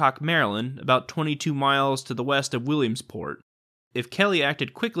reached Hancock, Maryland, about 22 miles to the west of Williamsport. If Kelly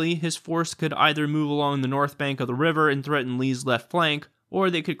acted quickly, his force could either move along the north bank of the river and threaten Lee's left flank, or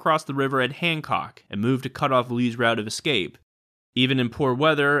they could cross the river at Hancock and move to cut off Lee's route of escape. Even in poor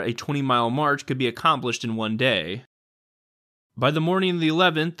weather, a 20-mile march could be accomplished in one day. By the morning of the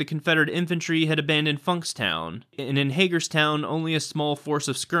 11th, the Confederate infantry had abandoned Funkstown, and in Hagerstown only a small force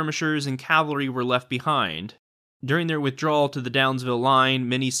of skirmishers and cavalry were left behind. During their withdrawal to the Downsville line,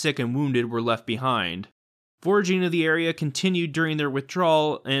 many sick and wounded were left behind. Foraging of the area continued during their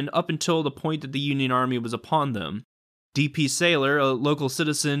withdrawal and up until the point that the Union Army was upon them. D.P. Saylor, a local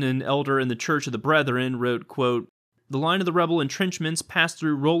citizen and elder in the Church of the Brethren, wrote, quote, "The line of the rebel entrenchments passed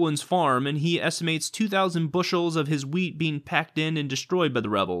through Rowland's farm, and he estimates 2,000 bushels of his wheat being packed in and destroyed by the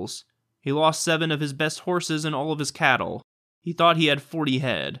rebels. He lost 7 of his best horses and all of his cattle. He thought he had 40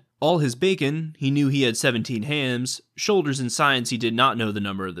 head. All his bacon, he knew he had 17 hams. Shoulders and sides, he did not know the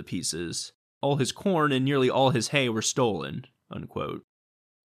number of the pieces. All his corn and nearly all his hay were stolen." Unquote.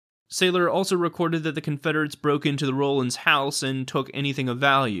 Saylor also recorded that the Confederates broke into the Rowlands' house and took anything of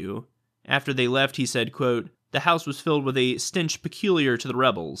value. After they left, he said, quote, "The house was filled with a stench peculiar to the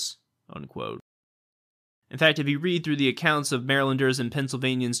rebels." Unquote. In fact, if you read through the accounts of Marylanders and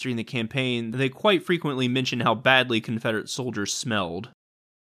Pennsylvanians during the campaign, they quite frequently mention how badly Confederate soldiers smelled.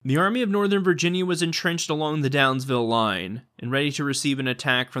 The Army of Northern Virginia was entrenched along the Downsville line, and ready to receive an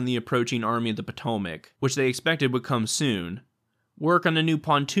attack from the approaching Army of the Potomac, which they expected would come soon. Work on a new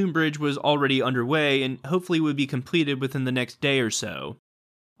pontoon bridge was already underway, and hopefully would be completed within the next day or so.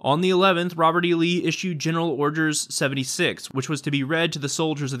 On the 11th, Robert E. Lee issued General Orders 76, which was to be read to the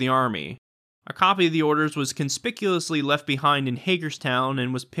soldiers of the army. A copy of the orders was conspicuously left behind in Hagerstown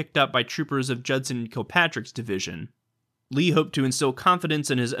and was picked up by troopers of Judson Kilpatrick's division. Lee hoped to instill confidence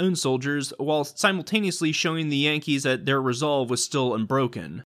in his own soldiers while simultaneously showing the Yankees that their resolve was still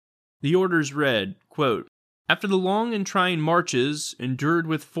unbroken. The orders read, quote, "After the long and trying marches, endured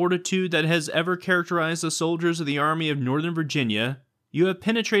with fortitude that has ever characterized the soldiers of the Army of Northern Virginia, you have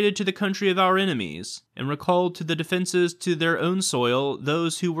penetrated to the country of our enemies, and recalled to the defenses to their own soil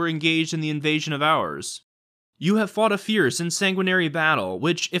those who were engaged in the invasion of ours. You have fought a fierce and sanguinary battle,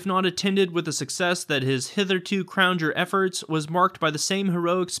 which, if not attended with the success that has hitherto crowned your efforts, was marked by the same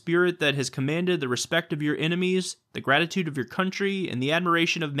heroic spirit that has commanded the respect of your enemies, the gratitude of your country, and the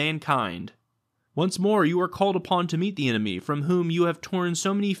admiration of mankind. Once more you are called upon to meet the enemy, from whom you have torn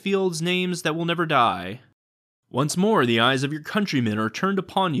so many fields' names that will never die. Once more the eyes of your countrymen are turned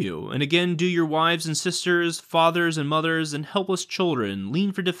upon you, and again do your wives and sisters, fathers and mothers, and helpless children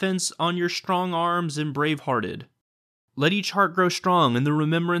lean for defense on your strong arms and brave-hearted. Let each heart grow strong in the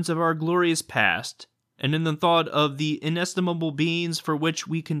remembrance of our glorious past, and in the thought of the inestimable beings for which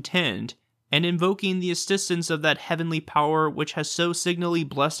we contend, and invoking the assistance of that heavenly power which has so signally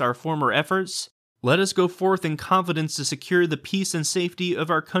blessed our former efforts, let us go forth in confidence to secure the peace and safety of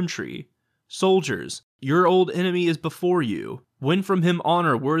our country. Soldiers, your old enemy is before you. Win from him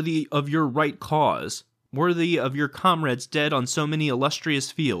honor worthy of your right cause, worthy of your comrades dead on so many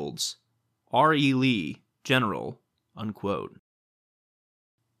illustrious fields. R.E. Lee, General." Unquote.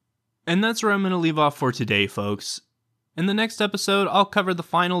 And that's where I'm going to leave off for today, folks. In the next episode, I'll cover the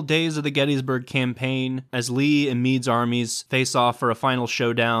final days of the Gettysburg campaign as Lee and Meade's armies face off for a final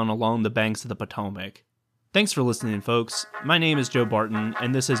showdown along the banks of the Potomac. Thanks for listening, folks. My name is Joe Barton,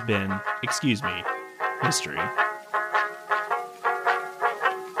 and this has been, excuse me, History.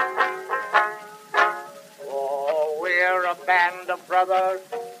 Oh, we're a band of brothers,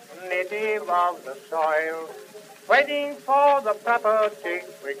 native of the soil, waiting for the property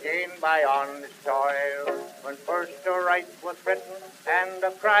we gained by honest toil. When first a right was written and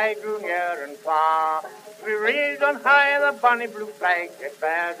the cry grew near and far, we raised on high the bonny blue flag that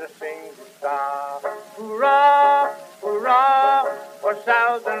bears a single star. Hurrah, hurrah, for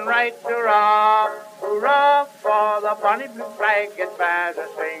Southern rights, hurrah! Hurrah for the bonny blue flag that bears a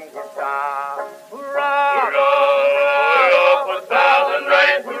single star. Hurrah, hurrah, for Southern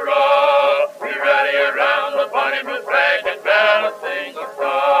rights, hurrah! We rally around the bonny blue flag that bears a single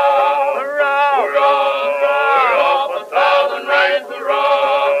star. Hurrah, hurrah, hurrah, for Southern rights,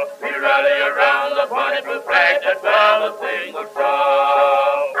 hurrah! We rally around the bonny blue flag that bears a single star.